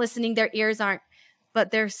eyes are not listening, their ears aren't,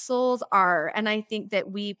 but their souls are. And I think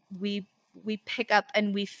that we pick up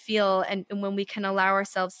and we feel, and when we can allow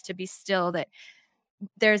ourselves to be still, that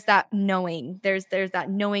there's that knowing, there's that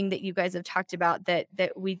knowing that you guys have talked about, that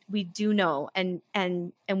we do know, and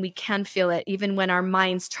we can feel it even when our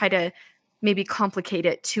minds try to maybe complicate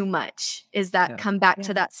it too much, is that come back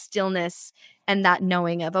to that stillness and that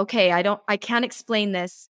knowing of, okay, I can't explain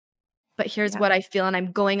this, but here's what I feel, and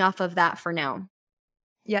I'm going off of that for now.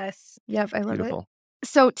 Yes. Yep. I love Beautiful. it.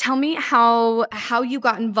 So tell me how you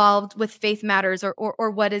got involved with Faith Matters,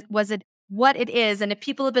 or what it is. And if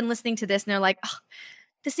people have been listening to this and they're like, oh,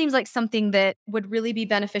 this seems like something that would really be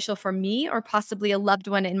beneficial for me or possibly a loved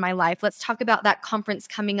one in my life. Let's talk about that conference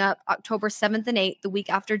coming up October 7th and 8th, the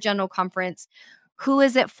week after General Conference. Who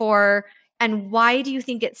is it for? And why do you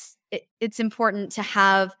think it's important to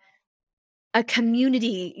have a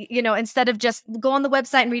community, instead of just go on the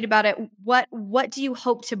website and read about it? What do you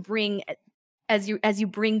hope to bring as you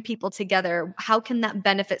bring people together? How can that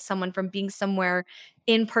benefit someone from being somewhere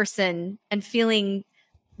in person and feeling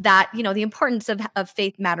that, the importance of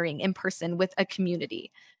faith mattering in person with a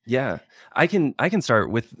community? Yeah, I can start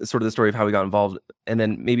with sort of the story of how we got involved, and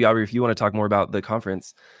then maybe Aubrey, if you want to talk more about the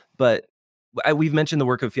conference. But we've mentioned the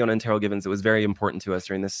work of Fiona and Terrell Givens. It was very important to us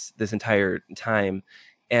during this entire time.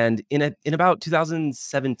 And in about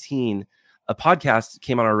 2017, a podcast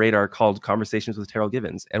came on our radar called Conversations with Terrell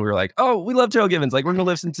Givens, and we were like, oh, we love Terrell Givens. Like, we're gonna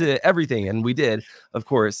listen to everything, and we did, of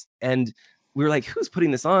course. And we were like, who's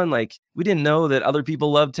putting this on? Like, we didn't know that other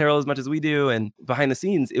people love Terrell as much as we do. And behind the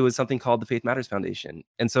scenes, it was something called the Faith Matters Foundation.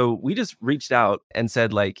 And so we just reached out and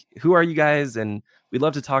said, like, who are you guys? And we'd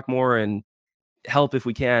love to talk more and help if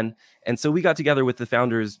we can. And so we got together with the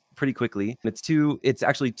founders pretty quickly. It's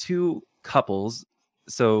actually two couples.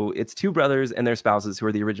 So it's two brothers and their spouses who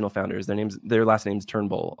are the original founders. Their last names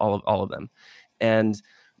Turnbull, all of them. And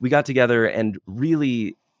we got together and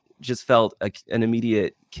really just felt an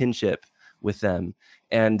immediate kinship with them,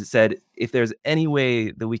 and said, if there's any way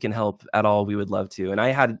that we can help at all, we would love to. And I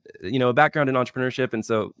had, a background in entrepreneurship. And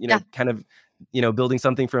so, kind of, building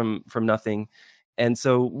something from nothing. And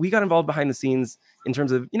so we got involved behind the scenes in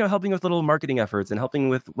terms of, helping with little marketing efforts and helping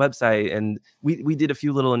with website. And we did a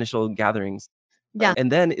few little initial gatherings. Yeah.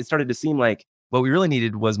 And then it started to seem like what we really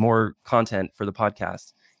needed was more content for the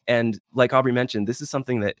podcast. And like Aubrey mentioned, this is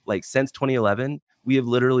something that like since 2011, we have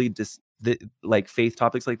literally like faith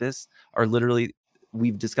topics like this are literally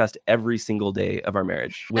we've discussed every single day of our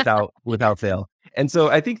marriage without fail. And so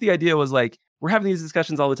I think the idea was like, we're having these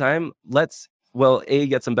discussions all the time. Let's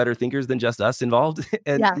get some better thinkers than just us involved,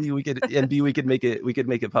 and Yeah. we could make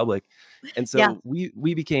it public. And so Yeah.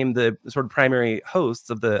 we became the sort of primary hosts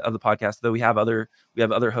of the podcast, though we have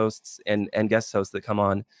other hosts and guest hosts that come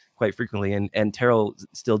on quite frequently, and Terrell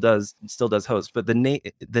still does host, but the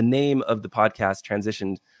name of the podcast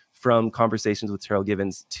transitioned from Conversations with Terrell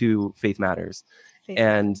Givens to Faith Matters.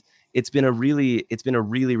 And it's been a really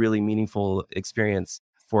really meaningful experience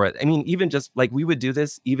for it. I mean, even just like we would do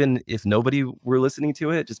this even if nobody were listening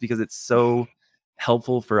to it, just because it's so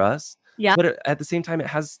helpful for us. Yeah. But at the same time, it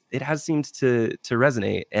has seemed to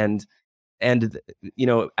resonate. And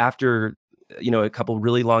after a couple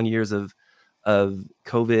really long years of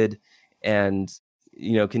COVID, and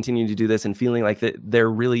continuing to do this and feeling like that there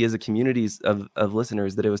really is a community of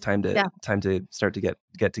listeners, that it was time to start to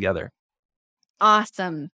get together.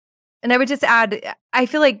 Awesome. And I would just add, I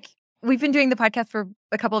feel like we've been doing the podcast for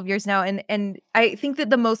a couple of years now, and I think that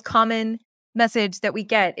the most common message that we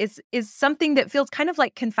get is something that feels kind of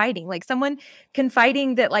like confiding, like someone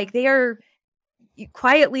confiding that like they are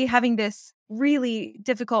quietly having this really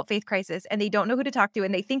difficult faith crisis and they don't know who to talk to,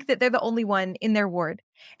 and they think that they're the only one in their ward.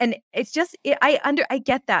 And it's just I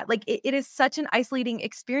get that. Like it is such an isolating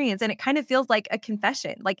experience, and it kind of feels like a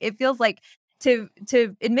confession. Like it feels like to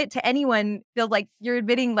admit to anyone feels like you're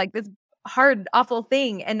admitting like this hard, awful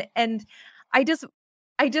thing. And I just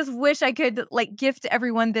wish I could like gift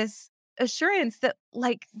everyone this assurance that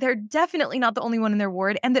like they're definitely not the only one in their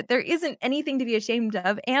ward, and that there isn't anything to be ashamed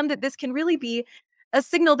of, and that this can really be a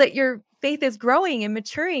signal that your faith is growing and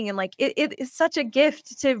maturing. And like it is such a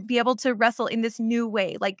gift to be able to wrestle in this new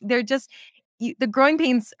way. Like they're just the growing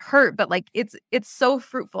pains hurt, but like it's so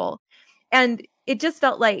fruitful. And it just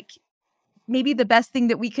felt like maybe the best thing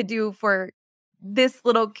that we could do for this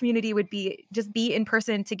little community would be just be in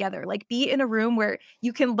person together, like be in a room where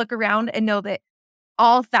you can look around and know that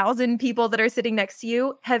all 1,000 people that are sitting next to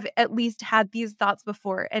you have at least had these thoughts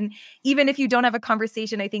before. And even if you don't have a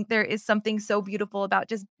conversation, I think there is something so beautiful about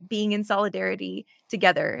just being in solidarity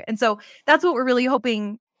together. And so that's what we're really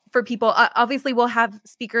hoping for people. Obviously, we'll have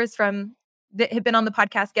speakers that have been on the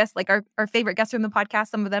podcast, guests, like our favorite guests from the podcast,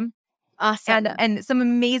 some of them. Awesome. And some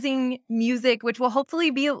amazing music, which will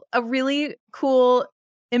hopefully be a really cool,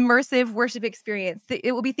 immersive worship experience.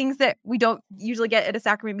 It will be things that we don't usually get at a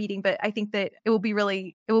sacrament meeting, but I think that it will be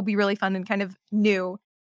really fun and kind of new.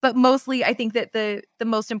 But mostly, I think that the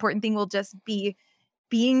most important thing will just be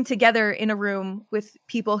being together in a room with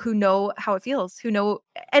people who know how it feels, who know,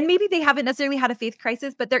 and maybe they haven't necessarily had a faith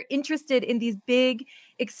crisis, but they're interested in these big,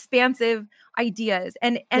 expansive ideas.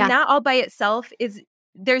 And that all by itself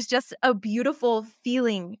there's just a beautiful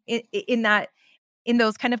feeling in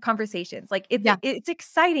those kind of conversations. Like it's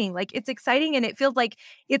exciting. Like it's exciting, and it feels like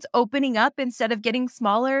it's opening up instead of getting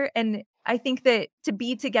smaller. And I think that to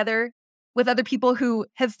be together with other people who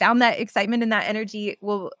have found that excitement and that energy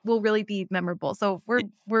will really be memorable. So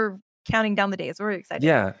we're counting down the days. We're excited.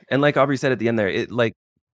 Yeah, and like Aubrey said at the end there,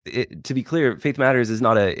 to be clear, Faith Matters is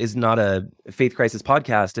not a faith crisis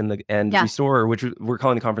podcast, and Restore, which we're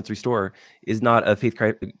calling the conference Restore, is not a faith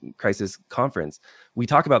crisis conference. We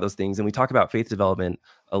talk about those things, and we talk about faith development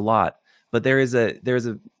a lot, but there is a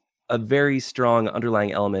very strong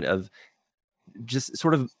underlying element of just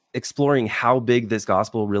sort of exploring how big this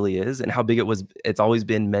gospel really is and how big it's always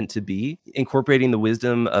been meant to be, incorporating the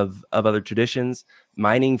wisdom of other traditions,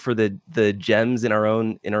 mining for the gems in our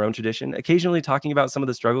own tradition, occasionally talking about some of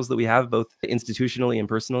the struggles that we have both institutionally and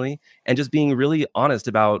personally, and just being really honest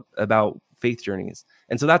about faith journeys.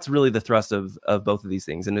 And so that's really the thrust of both of these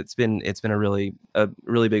things, and it's been a really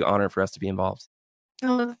big honor for us to be involved.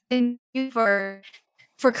 Oh, thank you for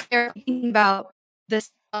clarifying about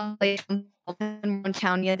this in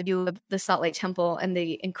County, the view of the Salt Lake Temple and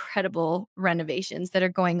the incredible renovations that are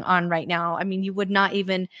going on right now. I mean, you would not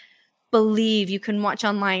even believe, you can watch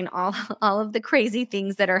online all of the crazy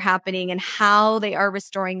things that are happening and how they are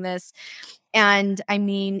restoring this. And I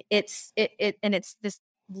mean, it's this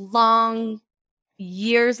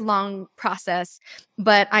years long process.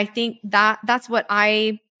 But I think that's what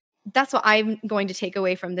I'm going to take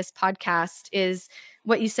away from this podcast is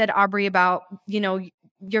what you said, Aubrey, about,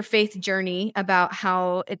 your faith journey, about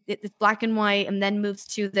how it's black and white and then moves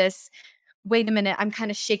to this wait a minute, I'm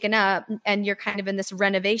kind of shaken up, and you're kind of in this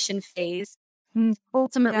renovation phase,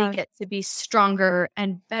 ultimately get to be stronger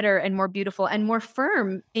and better and more beautiful and more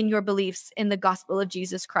firm in your beliefs in the gospel of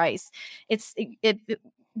Jesus Christ. It's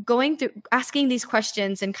going through asking these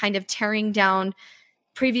questions and kind of tearing down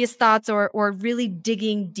previous thoughts or really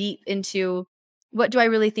digging deep into what do I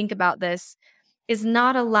really think about this is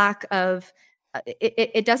not a lack of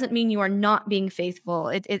it doesn't mean you are not being faithful.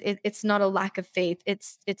 It's not a lack of faith.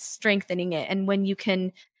 It's strengthening it. And when you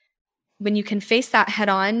can face that head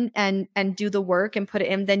on and do the work and put it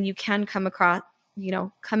in, then you can come out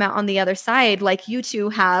on the other side like you two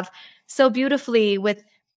have so beautifully, with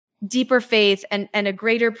deeper faith and a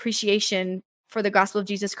greater appreciation for the gospel of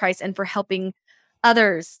Jesus Christ and for helping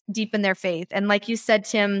others deepen their faith. And like you said,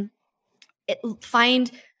 Tim, find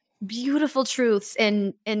beautiful truths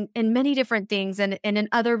in many different things and in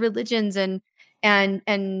other religions and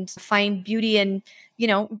find beauty in,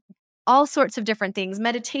 all sorts of different things,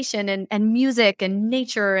 meditation and music and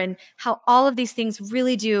nature, and how all of these things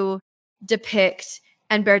really do depict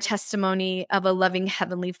and bear testimony of a loving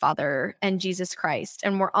Heavenly Father and Jesus Christ.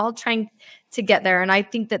 And we're all trying to get there. And I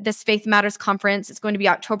think that this Faith Matters conference is going to be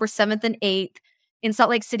October 7th and 8th in Salt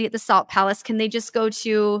Lake City at the Salt Palace. Can they just go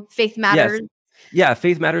to Faith Matters? Yes. Yeah,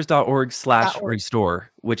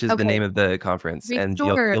 faithmatters.org/restore, which is the name of the conference. Restore. And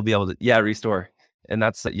you'll be able to, restore. And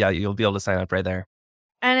that's, you'll be able to sign up right there.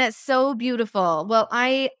 And it's so beautiful. Well,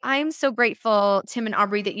 I'm so grateful, Tim and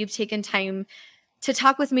Aubrey, that you've taken time to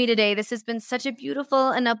talk with me today. This has been such a beautiful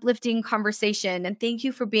and uplifting conversation. And thank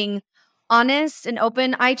you for being honest and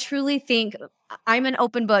open. I truly think I'm an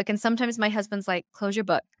open book. And sometimes my husband's like, close your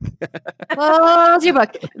book. Close your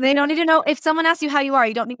book. They don't need to know. If someone asks you how you are,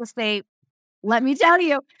 you don't need to say, let me tell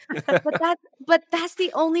you. But that's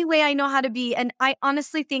the only way I know how to be. And I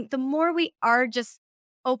honestly think the more we are just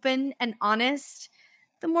open and honest,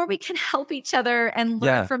 the more we can help each other and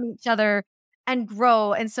learn from each other and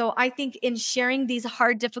grow. And so I think in sharing these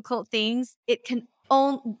hard, difficult things, it can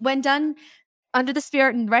when done under the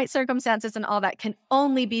Spirit and right circumstances and all that, can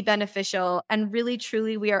only be beneficial. And really,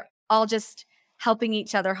 truly, we are all just helping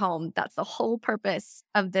each other home. That's the whole purpose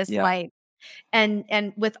of this life.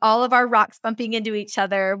 And with all of our rocks bumping into each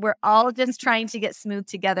other, we're all just trying to get smooth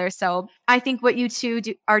together. So I think what you two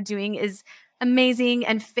are doing is amazing,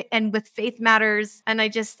 and with Faith Matters. And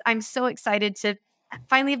I'm so excited to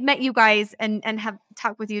finally have met you guys and have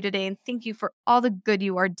talked with you today. And thank you for all the good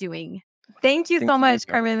you are doing. Thank you so much,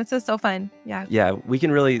 Carmen. This was so fun. Yeah, we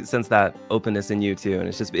can really sense that openness in you too. And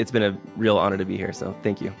it's been a real honor to be here. So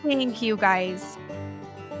thank you. Thank you, guys.